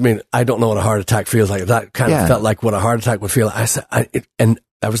don't know what a heart attack feels like. That kind of felt like what a heart attack would feel like. And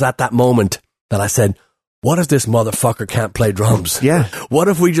I was at that moment that I said, what if this motherfucker can't play drums? Yeah. What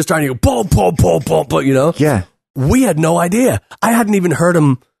if we just started to go boom, boom, boom, boom, boom, Yeah. We had no idea. I hadn't even heard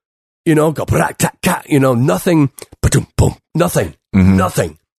him, go brak, tak, tak, nothing, ba-doom, boom, nothing,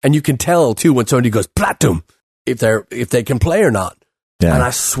 nothing. And you can tell too when somebody goes platum if they can play or not. Yeah. And I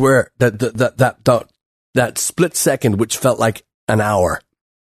swear that split second, which felt like an hour.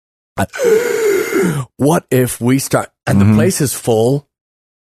 What if we start and the place is full?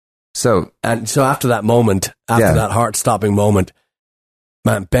 So after that moment, that heart stopping moment,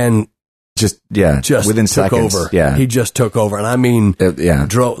 man, Ben just within took seconds. over. Yeah. He just took over. And I mean,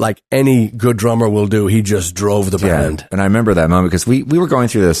 drove like any good drummer will do. He just drove the band. And I remember that moment because we were going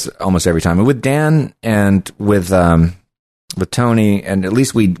through this almost every time. And with Dan and with Tony, and at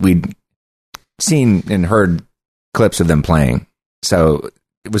least we'd seen and heard clips of them playing. So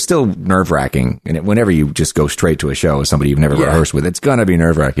it was still nerve-wracking. And whenever you just go straight to a show with somebody you've never rehearsed with, it's going to be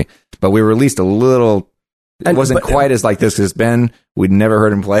nerve-wracking. But we were at least a little... It wasn't quite as like this as Ben. We'd never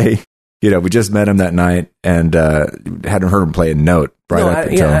heard him play. We just met him that night and hadn't heard him play a note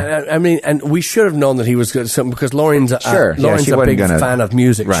I mean, and we should have known that he was good because Lauren's Lauren's a big fan of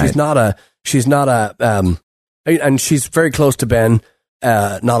music. Right. She's not a and she's very close to Ben,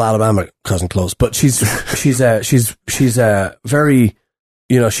 not Alabama cousin close, but she's very,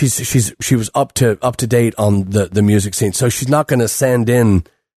 she was up to date on the music scene. So she's not going to send in,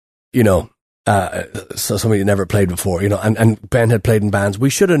 so somebody who never played before, and Ben had played in bands. We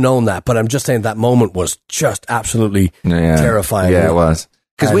should have known that, but I'm just saying that moment was just absolutely terrifying. Yeah, it was.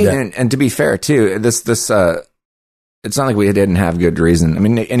 Because and to be fair too, this it's not like we didn't have good reason. I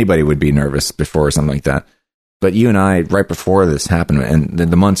mean, anybody would be nervous before or something like that. But you and I, right before this happened, and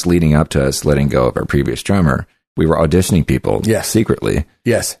the months leading up to us letting go of our previous drummer, we were auditioning people secretly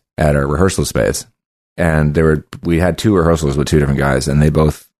at our rehearsal space. And we had 2 rehearsals with 2 different guys, and they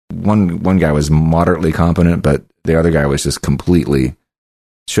both, one guy was moderately competent, but the other guy was just completely,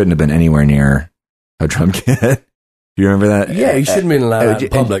 shouldn't have been anywhere near a drum kit. You remember that? Yeah, you shouldn't have been allowed out in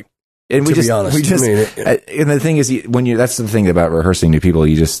public. And to be honest, and the thing is, that's the thing about rehearsing new people.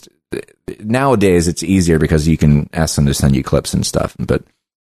 Nowadays it's easier because you can ask them to send you clips and stuff. But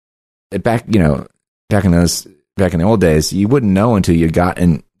back in the old days, you wouldn't know until you got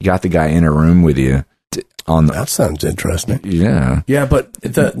the guy in a room with you. That sounds interesting. Yeah, yeah, but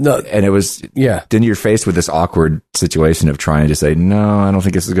and it was Then you're faced with this awkward situation of trying to say, no, I don't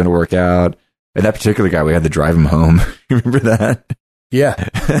think this is going to work out. And that particular guy, we had to drive him home. You remember that? Yeah.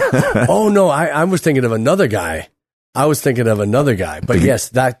 Oh no, I was thinking of another guy. But yes,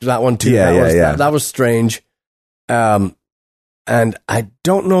 that one too. That was strange. And I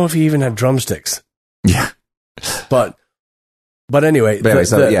don't know if he even had drumsticks. Yeah. But anyway, we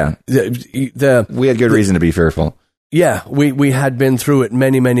had good reason to be fearful. Yeah, we had been through it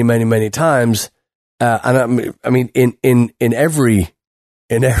many, many, many, many times. And I mean, in every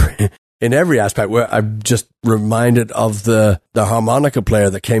aspect, where I'm just reminded of the harmonica player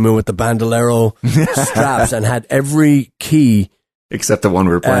that came in with the bandolero straps and had every key except the one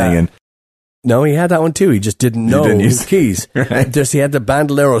we were playing in. No, he had that one too. He just didn't know his keys. Right. He had the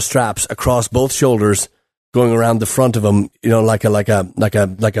bandolero straps across both shoulders, going around the front of him, like a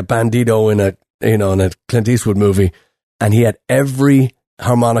bandito in a Clint Eastwood movie, and he had every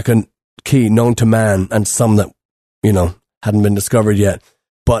harmonica key known to man and some that hadn't been discovered yet.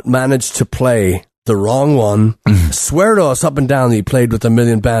 But managed to play the wrong one, swear to us up and down that he played with a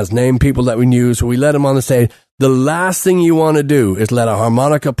million bands, name people that we knew, so we let him on the stage. The last thing you want to do is let a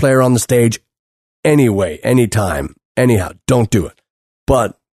harmonica player on the stage anyway, anytime, anyhow. Don't do it.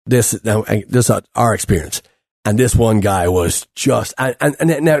 But this is our experience. And this one guy was just,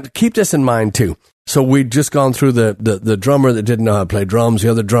 and now keep this in mind too. So we'd just gone through the drummer that didn't know how to play drums, the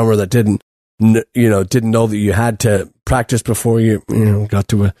other drummer that didn't know that you had to practice before you got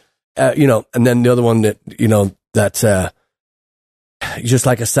to and then the other one that, that's, just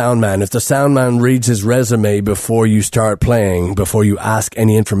like a sound man. If the sound man reads his resume before you start playing, before you ask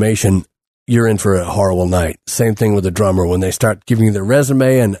any information, you're in for a horrible night. Same thing with the drummer. When they start giving you their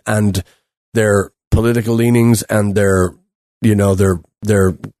resume and their political leanings and their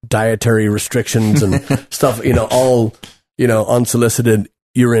dietary restrictions and stuff, all, unsolicited,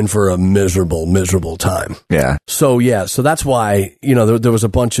 you're in for a miserable time. Yeah. So that's why, there was a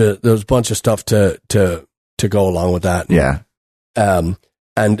bunch of stuff to go along with that. Yeah. And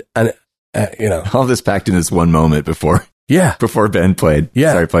all this packed in this one moment before Ben started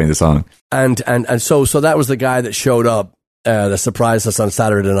playing the song. And so that was the guy that showed up, that surprised us on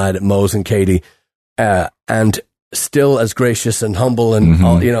Saturday night at Moe's and Katie, and still as gracious and humble and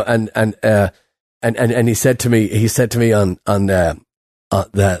all, and he said to me on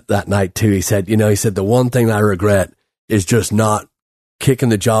that night too, he said the one thing I regret is just not kicking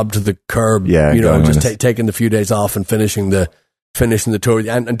the job to the curb, just taking the few days off and finishing the tour.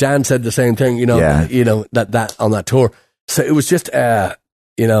 And Dan said the same thing, that on that tour. So it was just, I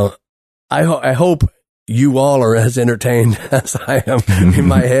hope you all are as entertained as I am in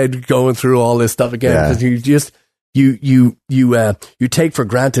my head going through all this stuff again. Because you just, you take for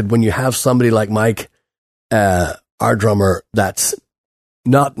granted when you have somebody like Mike, our drummer, that's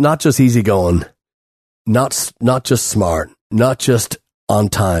not just easygoing, not just smart, not just on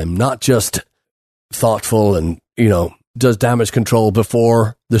time, not just thoughtful and, does damage control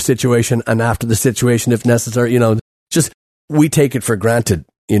before the situation and after the situation if necessary. Just we take it for granted,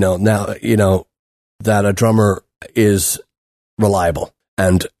 now, that a drummer is reliable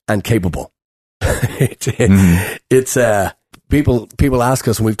and capable. It's people ask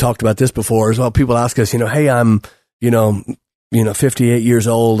us, and we've talked about this before as well. People ask us, hey, I'm 58 years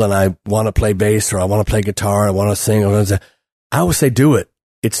old and I want to play bass or I want to play guitar, I want to sing. I always say, do it.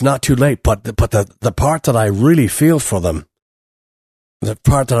 It's not too late, but the part that I really feel for them, the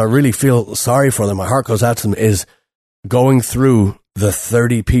part that I really feel sorry for them, my heart goes out to them, is going through the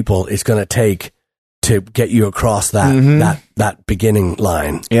 30 people it's going to take to get you across that beginning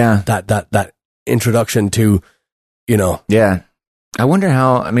line. Yeah. That introduction to, Yeah. I wonder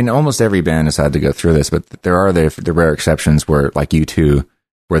how, almost every band has had to go through this, but there are the rare exceptions where, like U2,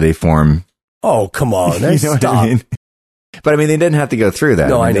 where they form. Oh, come on. Stop. I mean? But they didn't have to go through that.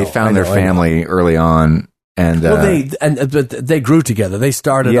 No, they found their family early on, and they grew together. They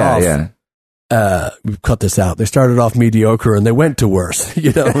started off. Yeah. Cut this out. They started off mediocre and they went to worse.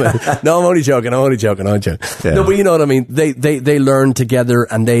 No, I'm only joking. Yeah. No, but you know what I mean. They learned together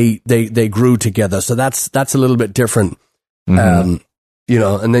and they grew together. So that's a little bit different. And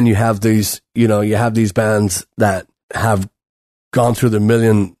then you have these bands that have gone through the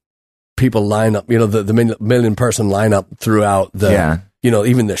million people lineup, the million person lineup throughout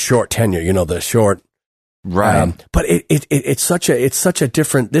even the short tenure, the short, right. But it's such a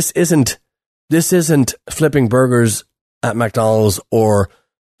different, this isn't flipping burgers at McDonald's or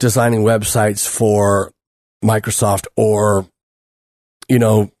designing websites for Microsoft or,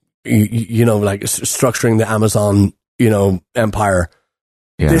 like structuring the Amazon, empire.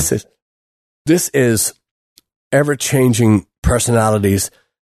 Yeah. This is ever-changing personalities,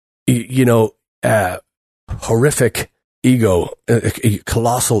 horrific ego,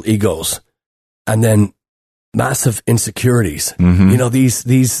 colossal egos, and then massive insecurities.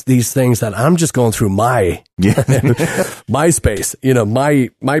 These things that I'm just going through my space,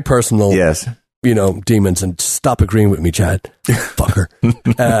 my personal, demons. And stop agreeing with me, Chad, fucker.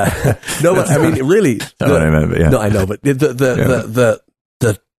 No, but really, not what I meant, but no, I know, but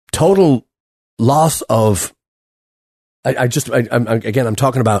the total loss of, I'm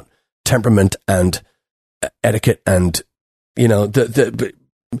talking about temperament and etiquette, and the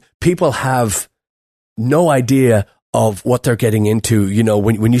people have no idea of what they're getting into.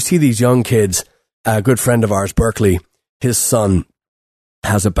 When you see these young kids, a good friend of ours, Berkeley, his son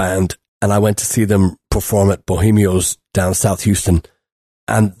has a band, and I went to see them perform at Bohemios down South Houston,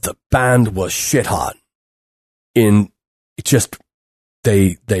 and the band was shit hot.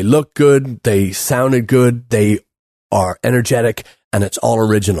 They look good, they sounded good, they are energetic, and it's all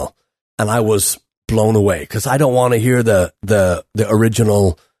original. And I was blown away because I don't want to hear the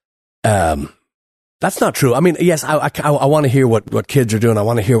original. That's not true. Yes, I want to hear what kids are doing. I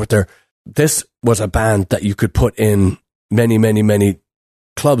want to hear what this was a band that you could put in many, many, many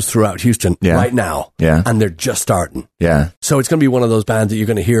clubs throughout Houston right now. Yeah. And they're just starting. Yeah. So it's going to be one of those bands that you're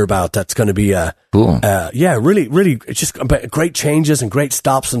going to hear about that's going to be, cool. Really, really, it's just great changes and great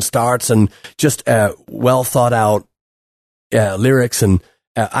stops and starts and just, well thought out, lyrics. And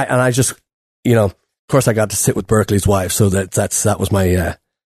I just, you know, of course I got to sit with Berkeley's wife. So that was my, you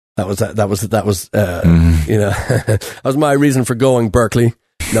know, that was my reason for going, Berkeley.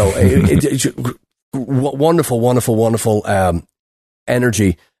 No, wonderful,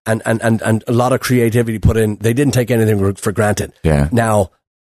 energy and a lot of creativity put in. They didn't take anything for granted. Yeah. Now,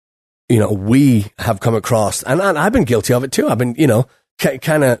 you know, we have come across, and I've been guilty of it too. I've been, you know,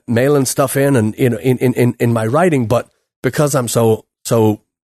 kind of mailing stuff in and, you know, in my writing, but because I'm so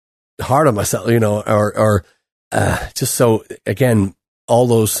hard on myself, you know, or just so, again, all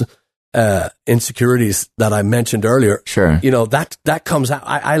those insecurities that I mentioned earlier. Sure. You know, that comes out.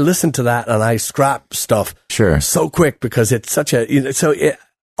 I listen to that and I scrap stuff so quick because it's such a, you know,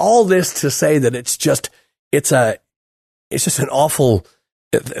 all this to say that it's just an awful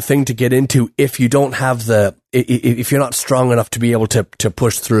thing to get into if you don't have if you're not strong enough to be able to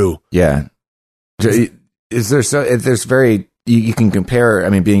push through. Yeah. There's very, you can compare, I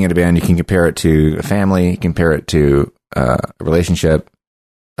mean, being in a band, you can compare it to a family, compare it to a relationship.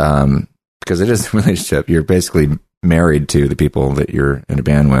 Because it is a relationship. You're basically married to the people that you're in a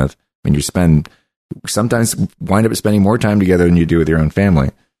band with. I mean, sometimes wind up spending more time together than you do with your own family.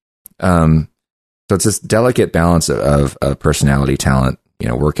 So it's this delicate balance of personality, talent, you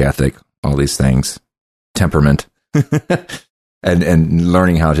know, work ethic, all these things, temperament, and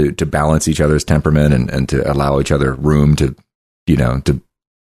learning how to balance each other's temperament and to allow each other room to, you know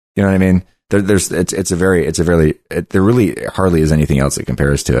what I mean? There really hardly is anything else that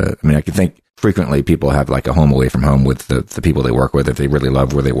compares to it. I mean, I can think frequently people have like a home away from home with the people they work with if they really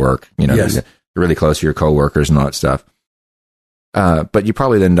love where they work, you know, yes. You're really close to your coworkers and all that stuff. But you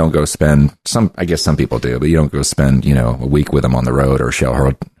probably then don't go spend I guess some people do, but you don't go spend, you know, a week with them on the road or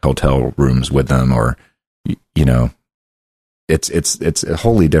share hotel rooms with them, or, you know, it's a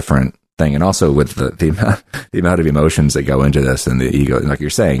wholly different thing. And also with the amount of emotions that go into this and the ego, like you're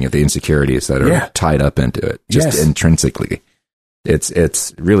saying, the insecurities that are tied up into it, just intrinsically,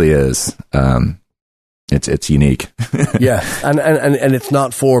 it's really is, it's unique. Yeah. And it's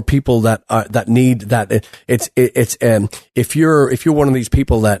not for people that need that. It's if you're one of these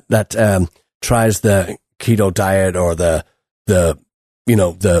people that tries the keto diet or the you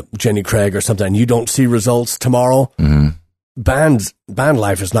know, the Jenny Craig or something, and you don't see results tomorrow, band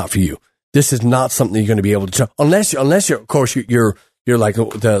life is not for you. This is not something you're going to be able to, unless you're, of course, you're like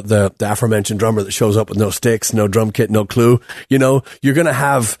the aforementioned drummer that shows up with no sticks, no drum kit, no clue. You know, you're going to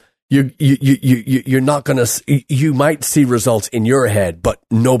have, you're not going to, you might see results in your head, but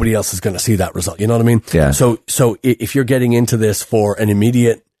nobody else is going to see that result. You know what I mean? Yeah. So if you're getting into this for an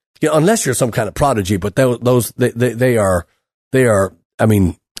immediate, you know, unless you're some kind of prodigy, but they are, I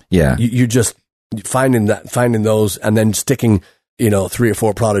mean, yeah, you just finding those and then sticking, you know, 3 or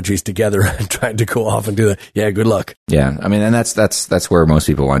 4 prodigies together and trying to go off and do that. Yeah, good luck. Yeah, I mean, and that's where most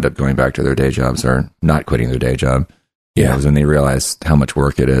people wind up going back to their day jobs or not quitting their day job. You know, is when they realize how much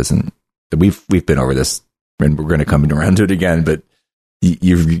work it is. And we've been over this, and we're going to come around to it again. But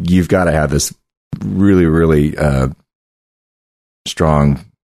you've got to have this really, really strong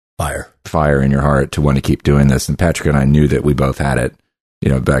fire in your heart to want to keep doing this. And Patrick and I knew that we both had it. You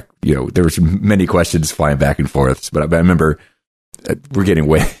know, back. You know, there was many questions flying back and forth, but I remember. We're getting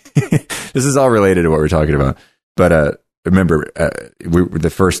way. This is all related to what we're talking about. But remember, the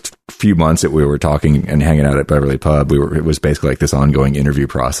first few months that we were talking and hanging out at Beverly Pub, it was basically like this ongoing interview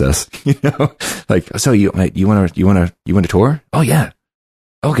process. You know, like, so you want to tour? Oh yeah,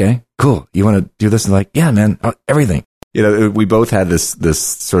 okay, cool. You want to do this? And like, yeah, man, everything. You know, we both had this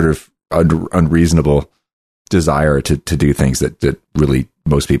sort of unreasonable desire to do things that really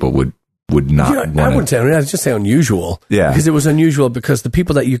most people would not want. I wouldn't say, I'd just say unusual. Yeah. Because it was unusual because the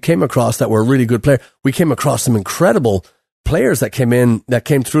people that you came across that were a really good player, we came across some incredible players that came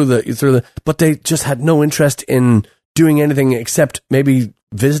through the, but they just had no interest in doing anything except maybe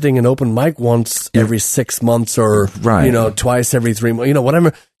visiting an open mic once every 6 months or, you know, twice every 3 months, you know,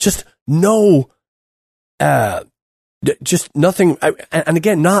 whatever. Just no, just nothing. And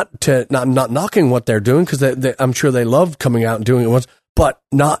again, not knocking what they're doing because I'm sure they loved coming out and doing it once, but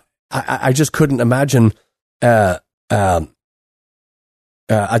not, I just couldn't imagine. The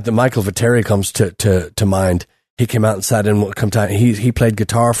Michael Viteri comes to mind. He came out and sat in. He played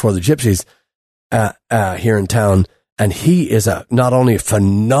guitar for the Gypsies here in town, and he is not only a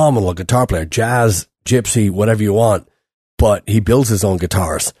phenomenal guitar player, jazz, gypsy, whatever you want, but he builds his own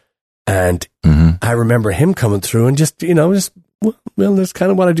guitars. And I remember him coming through and just well, that's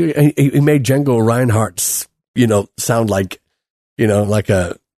kind of what I do. He made Django Reinhardt, sound like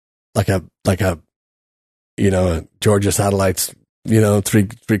a Georgia Satellites,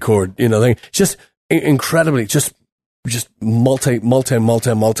 three chord, thing. Just incredibly, just multi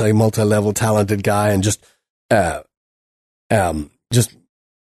level talented guy, and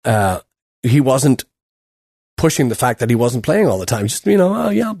he wasn't pushing the fact that he wasn't playing all the time. Just,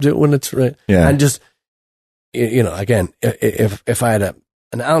 I'll do it when it's right. Yeah. And just, again, if I had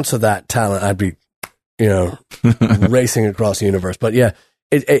an ounce of that talent, I'd be, racing across the universe. But yeah,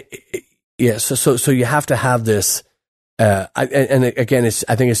 so you have to have this, and again,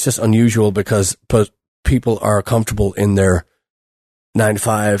 I think it's just unusual because people are comfortable in their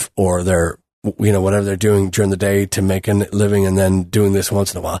 9-to-5 or their, whatever they're doing during the day to make a living, and then doing this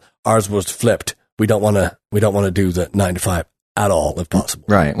once in a while. Ours was flipped. We don't want to do the 9-to-5 at all, if possible.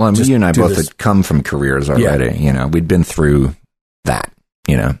 Right. Well, you and I both had come from careers already. Yeah. We'd been through that.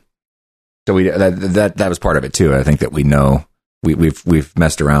 So that was part of it too. I think that we know we've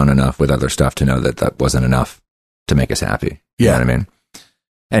messed around enough with other stuff to know that wasn't enough to make us happy. You know what I mean?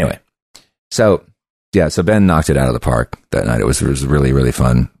 Anyway, so Ben knocked it out of the park that night. It was really, really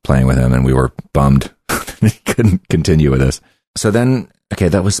fun playing with him, and we were bummed he couldn't continue with us. So then, okay,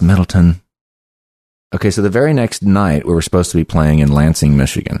 that was Middleton. Okay, so the very next night we were supposed to be playing in Lansing,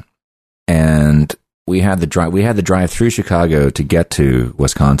 Michigan, and we had the drive through Chicago to get to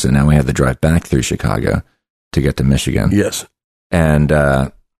Wisconsin. Now we have the drive back through Chicago to get to Michigan. Yes. And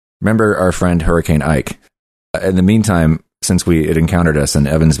remember our friend Hurricane Ike? In the meantime, since it encountered us in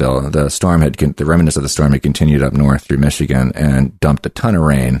Evansville, the remnants of the storm had continued up north through Michigan and dumped a ton of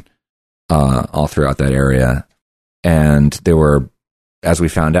rain all throughout that area. And there were, as we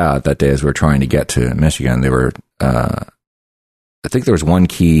found out that day as we were trying to get to Michigan, there were, I think there was one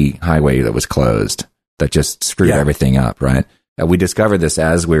key highway that was closed that just screwed everything up, right? We discovered this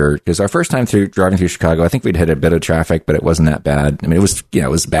because our first time driving through Chicago, I think we'd hit a bit of traffic, but it wasn't that bad. I mean, it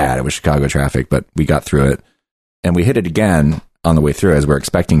was bad. It was Chicago traffic, but we got through it. And we hit it again on the way through as we're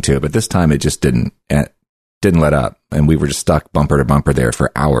expecting to, but this time it just didn't let up. And we were just stuck bumper to bumper there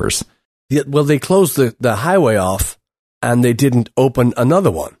for hours. Yeah, well, they closed the highway off and they didn't open another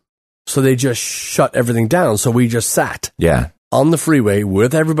one. So they just shut everything down. So we just sat on the freeway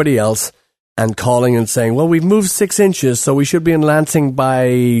with everybody else and calling and saying, well, we've moved 6 inches, so we should be in Lansing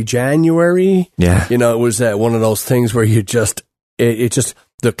by January. Yeah. It was one of those things where you just,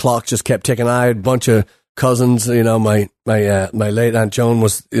 the clock just kept ticking. I had a bunch of cousins, my late Aunt Joan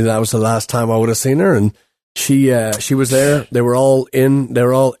that was the last time I would have seen her, and she was there. They were all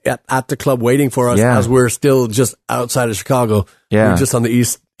at the club waiting for us as we're still just outside of Chicago. Yeah. We're just on the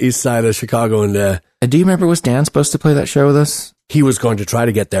east side of Chicago. And do you remember, was Dan supposed to play that show with us? He was going to try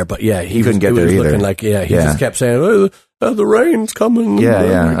to get there, but he couldn't get there either. Looking like, he just kept saying, the rain's coming.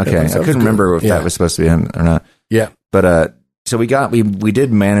 Yeah. Okay. I couldn't remember if that was supposed to be him or not. Yeah. But, so we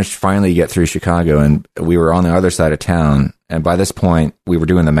did manage to finally get through Chicago, and we were on the other side of town. And by this point, we were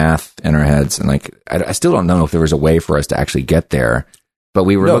doing the math in our heads, and I still don't know if there was a way for us to actually get there, but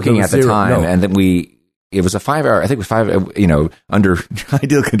we were looking at the time, and then it was a 5 hour. I think it was under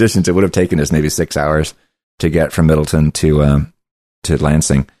ideal conditions, it would have taken us maybe 6 hours to get from Middleton to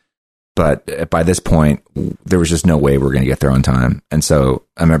Lansing. But by this point, there was just no way we were going to get there on time. And so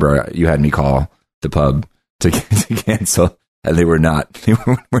I remember you had me call the pub to cancel. And they were not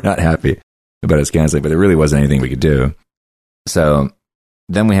happy about us canceling, but there really wasn't anything we could do. So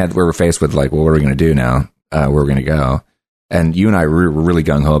then we were faced with what are we going to do now? Where are we going to go? And you and I were really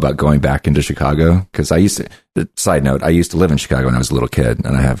gung ho about going back into Chicago, because side note, I used to live in Chicago when I was a little kid,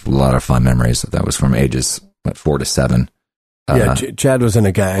 and I have a lot of fun memories. That was from ages 4 to 7. Chad was in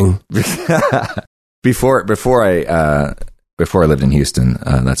a gang. Before I lived in Houston,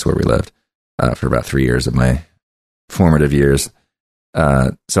 that's where we lived for about 3 years of my formative years.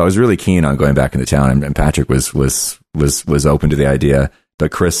 So I was really keen on going back into town, and Patrick was open to the idea.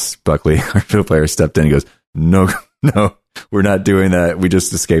 But Chris Buckley, our fiddle player, stepped in and goes, No, we're not doing that. We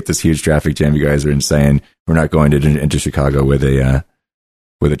just escaped this huge traffic jam. You guys are insane. We're not going into Chicago with a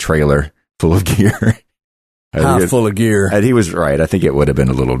trailer full of gear. Full of gear. And he was right. I think it would have been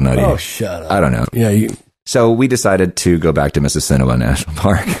a little nutty. Oh, shut up. I don't know. Yeah. So we decided to go back to Mississinawa National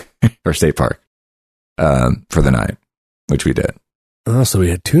Park or State Park for the night, which we did. Oh, so we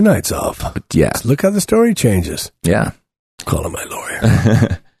had 2 nights off. But yeah. Look how the story changes. Yeah. Calling my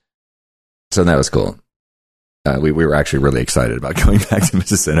lawyer. So that was cool. We were actually really excited about going back to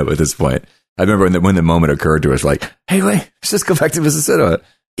Mississinawa at this point. I remember when the moment occurred to us, hey, wait, let's just go back to Mississinawa.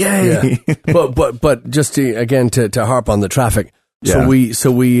 Yay! Yeah. but just to harp on the traffic. Yeah.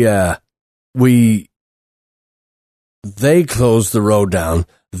 So we they closed the road down.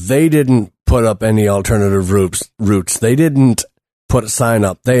 They didn't put up any alternative routes. They didn't put a sign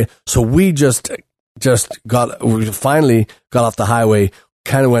up. So we we finally got off the highway,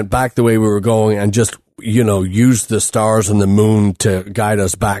 kind of went back the way we were going, and just, used the stars and the moon to guide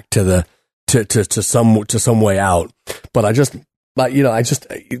us back to some way out. But to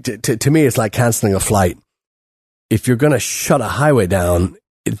me, it's like canceling a flight. If you're going to shut a highway down,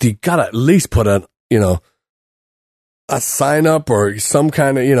 you got to at least put a sign up or some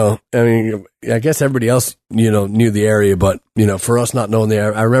kind of, I guess everybody else, knew the area, but, for us not knowing the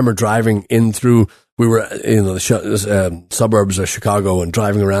area, I remember driving in through, we were in the suburbs of Chicago and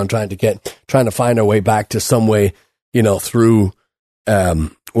driving around trying to find our way back to some way, through,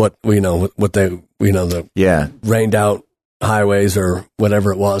 the rained out highways or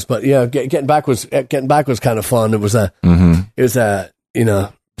whatever it was. But yeah, getting back was kind of fun. It was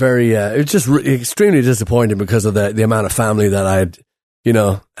very, it was just extremely disappointing because of the amount of family that I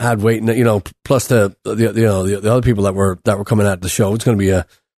had waiting, plus the other people that were coming out to the show. It's going to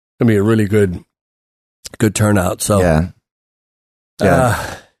be a really good turnout. So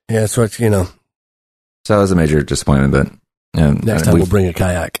so it's, so that was a major disappointment, but next time we'll bring a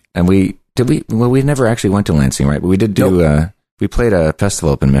kayak. And we never actually went to Lansing, right? But we did do, we played a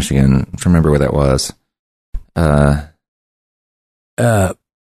festival up in Michigan. I don't remember where that was.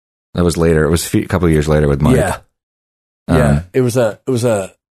 That was later. It was a couple of years later with Mike. Yeah. It was a.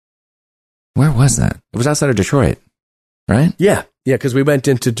 Where was that? It was outside of Detroit, right? Yeah. Because we went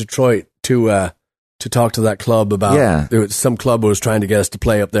into Detroit to talk to that club about. There was some club who was trying to get us to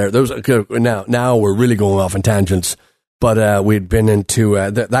play up there. Now we're really going off on tangents, but we'd been into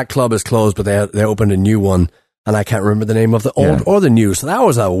that club is closed, but they opened a new one, and I can't remember the name of the old or the new. So that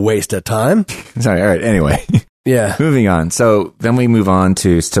was a waste of time. Sorry. All right. Anyway. Yeah. Moving on. So then we move on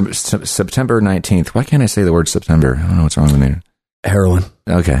to September 19th. Why can't I say the word September? I don't know what's wrong with me. Heroin.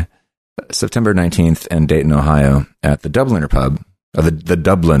 Okay. September 19th in Dayton, Ohio at the Dubliner Pub, or the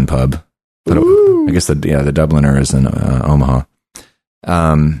Dublin Pub. I guess the Dubliner is in Omaha.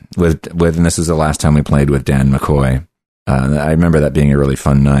 And this is the last time we played with Dan McCoy. I remember that being a really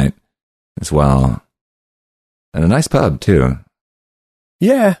fun night as well. And a nice pub too.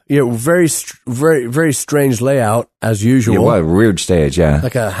 Yeah, very, very, very strange layout as usual. Yeah, what a weird stage, yeah.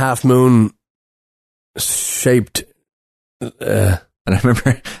 Like a half moon shaped. And I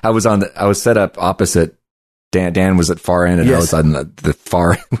remember I was set up opposite Dan. Dan was at far end, and I was on the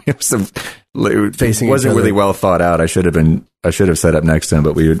far. Facing. It wasn't really well thought out. I should have set up next to him,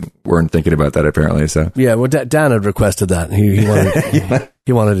 but we weren't thinking about that apparently. So yeah, well, Dan had requested that. He wanted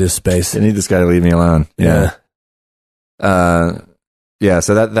he wanted his space. I need this guy to leave me alone. Yeah. Yeah,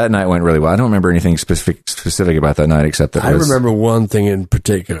 so that night went really well. I don't remember anything specific about that night except that I remember one thing in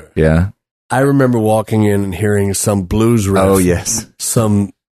particular. Yeah? I remember walking in and hearing some blues riff. Oh, yes.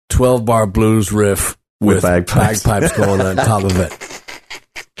 Some 12-bar blues riff with bagpipes going on top of it.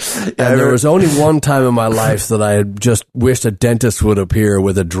 And there was only one time in my life that I had just wished a dentist would appear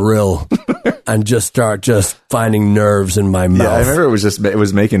with a drill and just start finding nerves in my mouth. Yeah, I remember it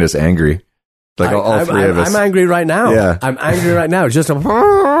was making us angry. Like all three of us. I'm angry right now. Yeah. I'm angry right now. Just and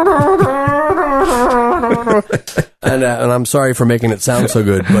I'm sorry for making it sound so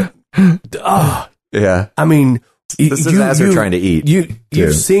good, but yeah. I mean, this is as we're trying to eat.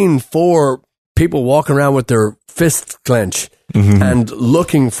 You've seen 4 people walking around with their fists clenched and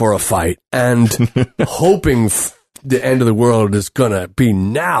looking for a fight and hoping the end of the world is gonna be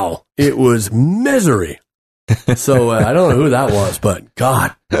now. It was misery. So I don't know who that was, but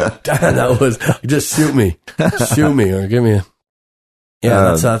God, damn, that was just shoot me, or give me a.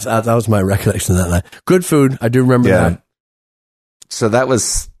 Yeah, that was my recollection of that night. Good food, I do remember that. So that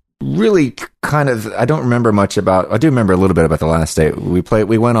was really kind of. I don't remember much about. I do remember a little bit about the last day we played.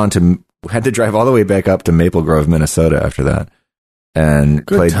 We had to drive all the way back up to Maple Grove, Minnesota after that, and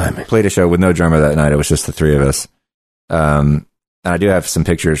played a show with no drummer that night. It was just the three of us. And I do have some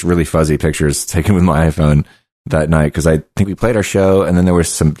pictures, really fuzzy pictures taken with my iPhone that night, because I think we played our show, and then there were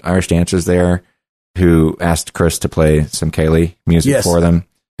some Irish dancers there who asked Chris to play some Ceilidh music for them.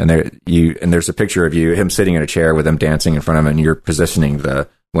 And there's a picture of him sitting in a chair with them dancing in front of him, and you're positioning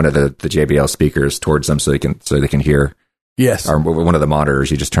one of the JBL speakers towards them so they can hear. Yes. Or one of the monitors,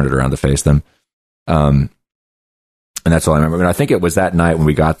 you just turn it around to face them. And that's all I remember. And I think it was that night when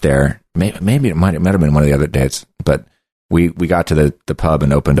we got there. Maybe it might have been one of the other dates, but we got to the pub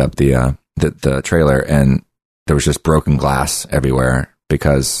and opened up the trailer, and there was just broken glass everywhere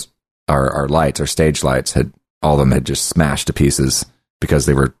because our stage lights all of them had just smashed to pieces because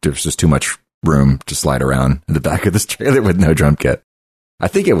there was just too much room to slide around in the back of this trailer with no drum kit. I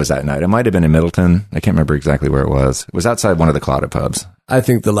think it was that night. It might have been in Middleton. I can't remember exactly where it was. It was outside one of the Clotted pubs. I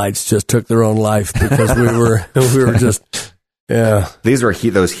think the lights just took their own life because we were just, yeah. These were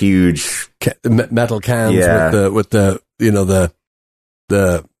those huge metal cans with the you know,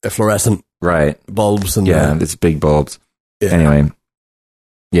 the fluorescent bulbs and it's big bulbs. Yeah. Anyway,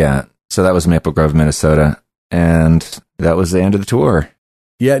 yeah. So that was Maple Grove, Minnesota, and that was the end of the tour.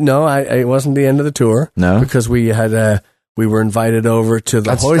 Yeah, no, it wasn't the end of the tour. No, because we had we were invited over to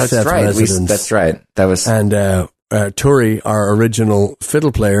the Hoyseth residence. That's right. That was and Turi, our original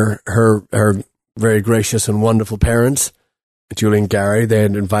fiddle player, her very gracious and wonderful parents, Julie and Gary, they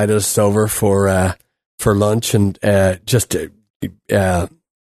had invited us over for lunch and just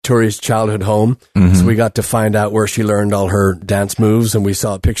Turi's childhood home. Mm-hmm. So we got to find out where she learned all her dance moves, and we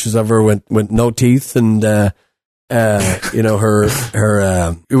saw pictures of her with no teeth and. You know, her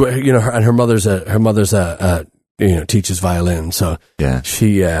mother's teaches violin. So yeah,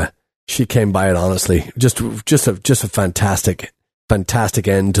 she came by it honestly. Just a fantastic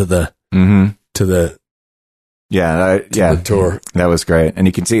end to the the tour. That was great. And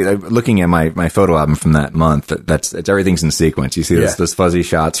you can see, looking at my photo album from that month, it's everything's in sequence. You see those fuzzy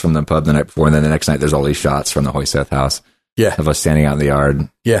shots from the pub the night before, and then the next night there's all these shots from the Hoyseth house. Yeah, of us standing out in the yard,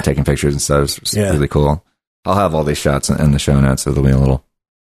 taking pictures and stuff. It's really cool. I'll have all these shots in the show notes, so there'll be a little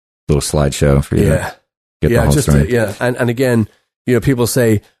slideshow for you to get the whole story. And again, you know, people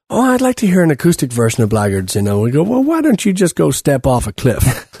say, "Oh, I'd like to hear an acoustic version of Blackguards." You know, we go, "Well, why don't you just go step off a cliff?"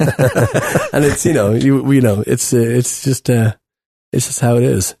 And it's it's just how it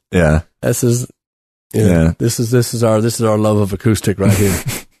is. Yeah, this is this is our love of acoustic right here.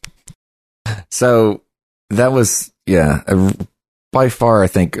 So that was by far, I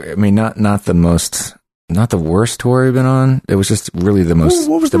think. I mean, not the worst tour we've been on. It was just really the most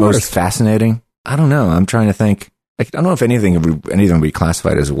most fascinating. I don't know. I'm trying to think. I don't know if anything would be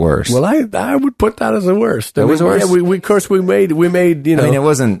classified as worse. Well, I would put that as the worst. It was worse. Yeah, of course we made. You know. I mean, it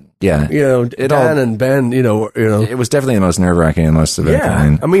wasn't. Yeah. You know, Dan and Ben. You know. It was definitely the most nerve wracking and most eventful.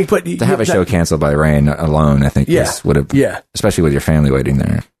 Yeah. I mean, but to have a show canceled by rain alone, I think would have. Yeah. Especially with your family waiting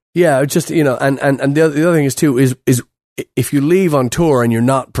there. Yeah. Just and the other thing is too is if you leave on tour and you're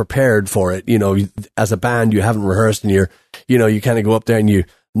not prepared for it, you know, as a band, you haven't rehearsed and you kind of go up there and you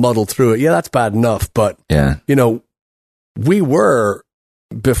muddle through it. Yeah, that's bad enough. But, you know, we were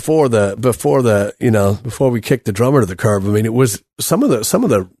before we kicked the drummer to the curb. I mean, it was some of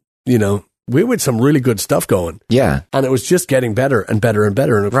the, you know, we had some really good stuff going. Yeah. And it was just getting better and better and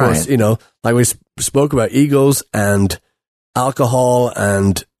better. And of course, you know, like we spoke about egos and alcohol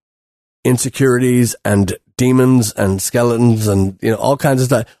and insecurities and demons and skeletons and, you know, all kinds of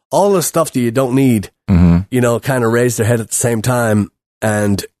stuff, all the stuff that you don't need, you know, kind of raise their head at the same time.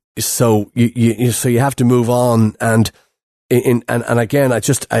 And so you have to move on. And again,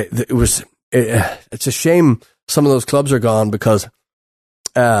 it's a shame some of those clubs are gone because,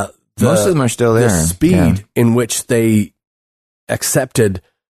 most of them are still there. The speed in which they accepted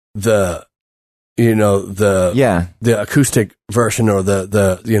the acoustic version or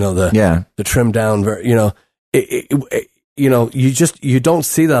the trimmed down, you know, you don't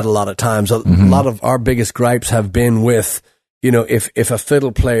see that a lot of times. A lot of our biggest gripes have been with, you know, if a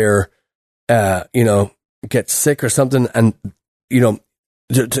fiddle player, you know, gets sick or something, and you know,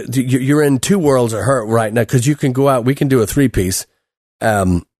 you're in two worlds of hurt right now because you can go out. We can do a 3-piece.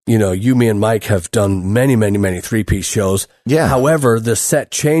 You know, me and Mike have done many 3-piece shows. Yeah. However, the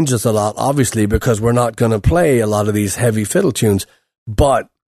set changes a lot, obviously, because we're not going to play a lot of these heavy fiddle tunes. But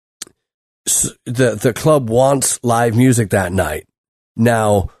the club wants live music that night.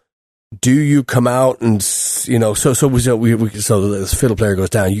 Now, do you come out and, you know, so this fiddle player goes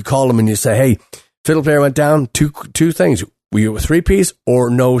down. You call him and you say, "Hey, fiddle player went down. Two things. Were you a 3-piece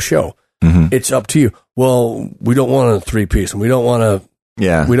or no show? It's up to you." Well, we don't want a 3-piece, and we don't want to.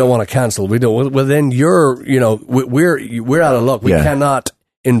 Yeah, we don't want to cancel. We don't. Well, then we're out of luck. We cannot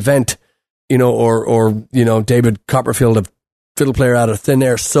invent, you know, or you know, David Copperfield, a fiddle player out of thin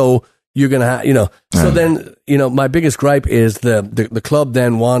air. So you're gonna have, you know. So then, you know, my biggest gripe is the club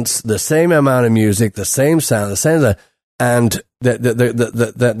then wants the same amount of music, the same sound, the same, and then they're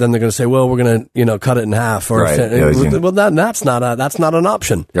going to say, "Well, we're going to, you know, cut it in half." Or well, that's not an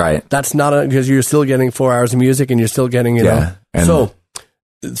option. Right. That's not because you're still getting 4 hours of music and you're still getting, you know.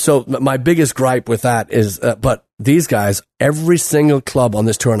 So my biggest gripe with that is, but these guys, every single club on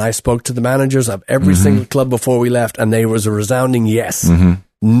this tour, and I spoke to the managers of every single club before we left, and they was a resounding yes.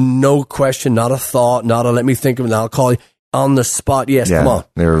 No question, not a thought, not a let me think of it, I'll call you on the spot. Yes, come on.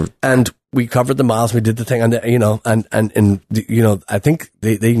 And we covered the miles, we did the thing, and you know, and you know, I think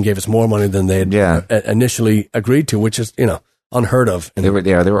they even gave us more money than they had initially agreed to, which is, you know, unheard of. They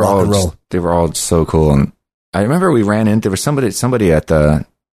were all so cool. And I remember we ran into, there was somebody from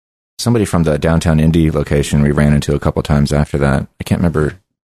the downtown Indy location we ran into a couple times after that. I can't remember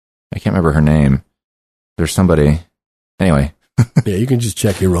her name. There's somebody. Anyway. Yeah, you can just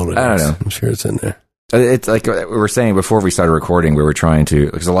check your Rolodex. I don't know. I'm sure it's in there. It's like we were saying before we started recording, we were trying to,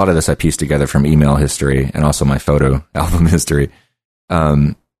 because a lot of this I pieced together from email history and also my photo album history.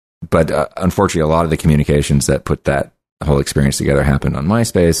 But unfortunately, a lot of the communications that put that whole experience together happened on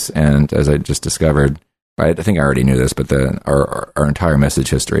MySpace. And as I just discovered, I think I already knew this, but our entire message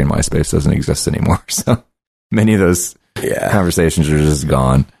history in MySpace doesn't exist anymore. So many of those conversations are just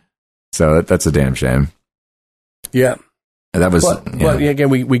gone. So that's a damn shame. Yeah. That was, but again,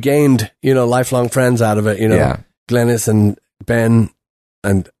 we gained, lifelong friends out of it, Glennis and Ben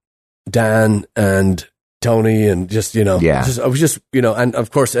and Dan and Tony and just, I was just, and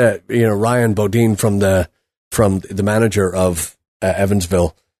of course, Ryan Bodine from the manager of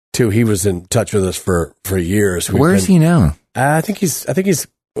Evansville too. He was in touch with us for years. Where is he now? I think he's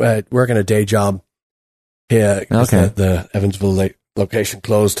working a day job. Yeah. Okay. The Evansville location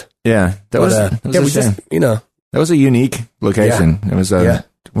closed. Yeah. That was that was a unique location. Yeah. It was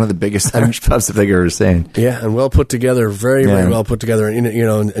one of the biggest Irish pubs I think I've ever seen. Yeah, and well put together, very well put together.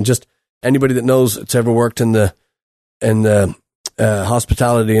 And just anybody that knows that's ever worked in the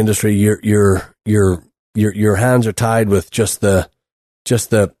hospitality industry, your hands are tied with just the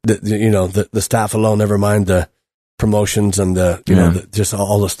staff alone. Never mind the promotions and just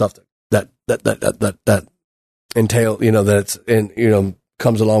all the stuff that entail. That's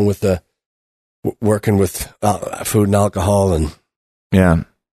comes along with the working with food and alcohol and so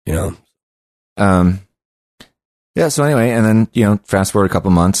anyway, and then fast forward a couple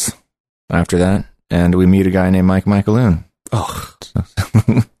months after that and we meet a guy named Mike Michaeloon.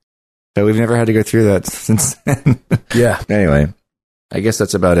 So we've never had to go through that since then. Anyway, I guess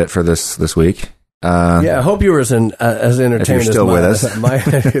that's about it for this week. I hope you were as entertained if you're still with us.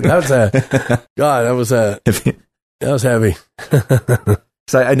 That was heavy.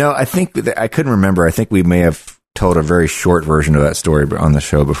 So I think I couldn't remember. I think we may have told a very short version of that story on the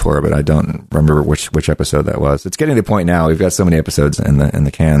show before, but I don't remember which episode that was. It's getting to the point now. We've got so many episodes in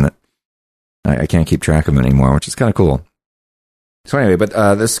the can that I can't keep track of them anymore, which is kind of cool. So anyway, but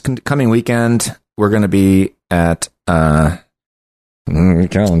this coming weekend, we're going to be at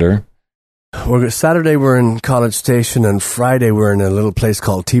calendar. Saturday we're in College Station, and Friday we're in a little place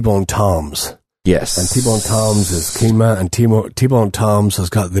called T-Bone Tom's. Yes. And T-Bone Tom's is Kima, and T-Bone Tom's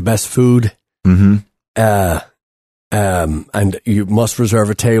has got the best food. Mm-hmm. And you must reserve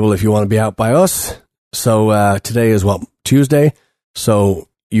a table if you want to be out by us. So today is Tuesday. So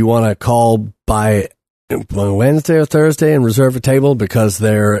you want to call by Wednesday or Thursday and reserve a table, because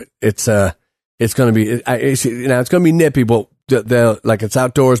it's going to be it's going to be nippy, but they'll it's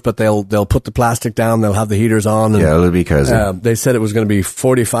outdoors, but they'll put the plastic down. They'll have the heaters on. And, it'll be cozy. They said it was going to be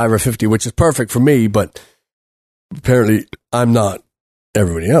 45 or 50, which is perfect for me, but apparently I'm not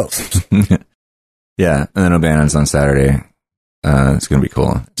everybody else. Yeah, and then O'Bannon's on Saturday. It's going to be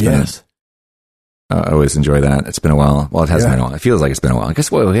cool. Yes. I always enjoy that. It's been a while. Well, it hasn't been a while. It feels like it's been a while. I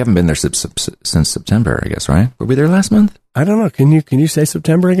guess we haven't been there since September, I guess, right? Were we there last month? I don't know. Can you say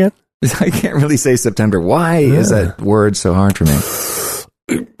September again? I can't really say September. Why is that word so hard for me?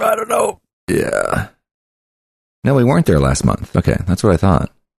 I don't know. Yeah. No, we weren't there last month. Okay, that's what I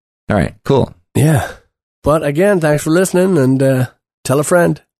thought. All right, cool. Yeah. But again, thanks for listening, and tell a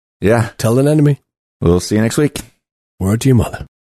friend. Yeah. Tell an enemy. We'll see you next week. Word to your mother.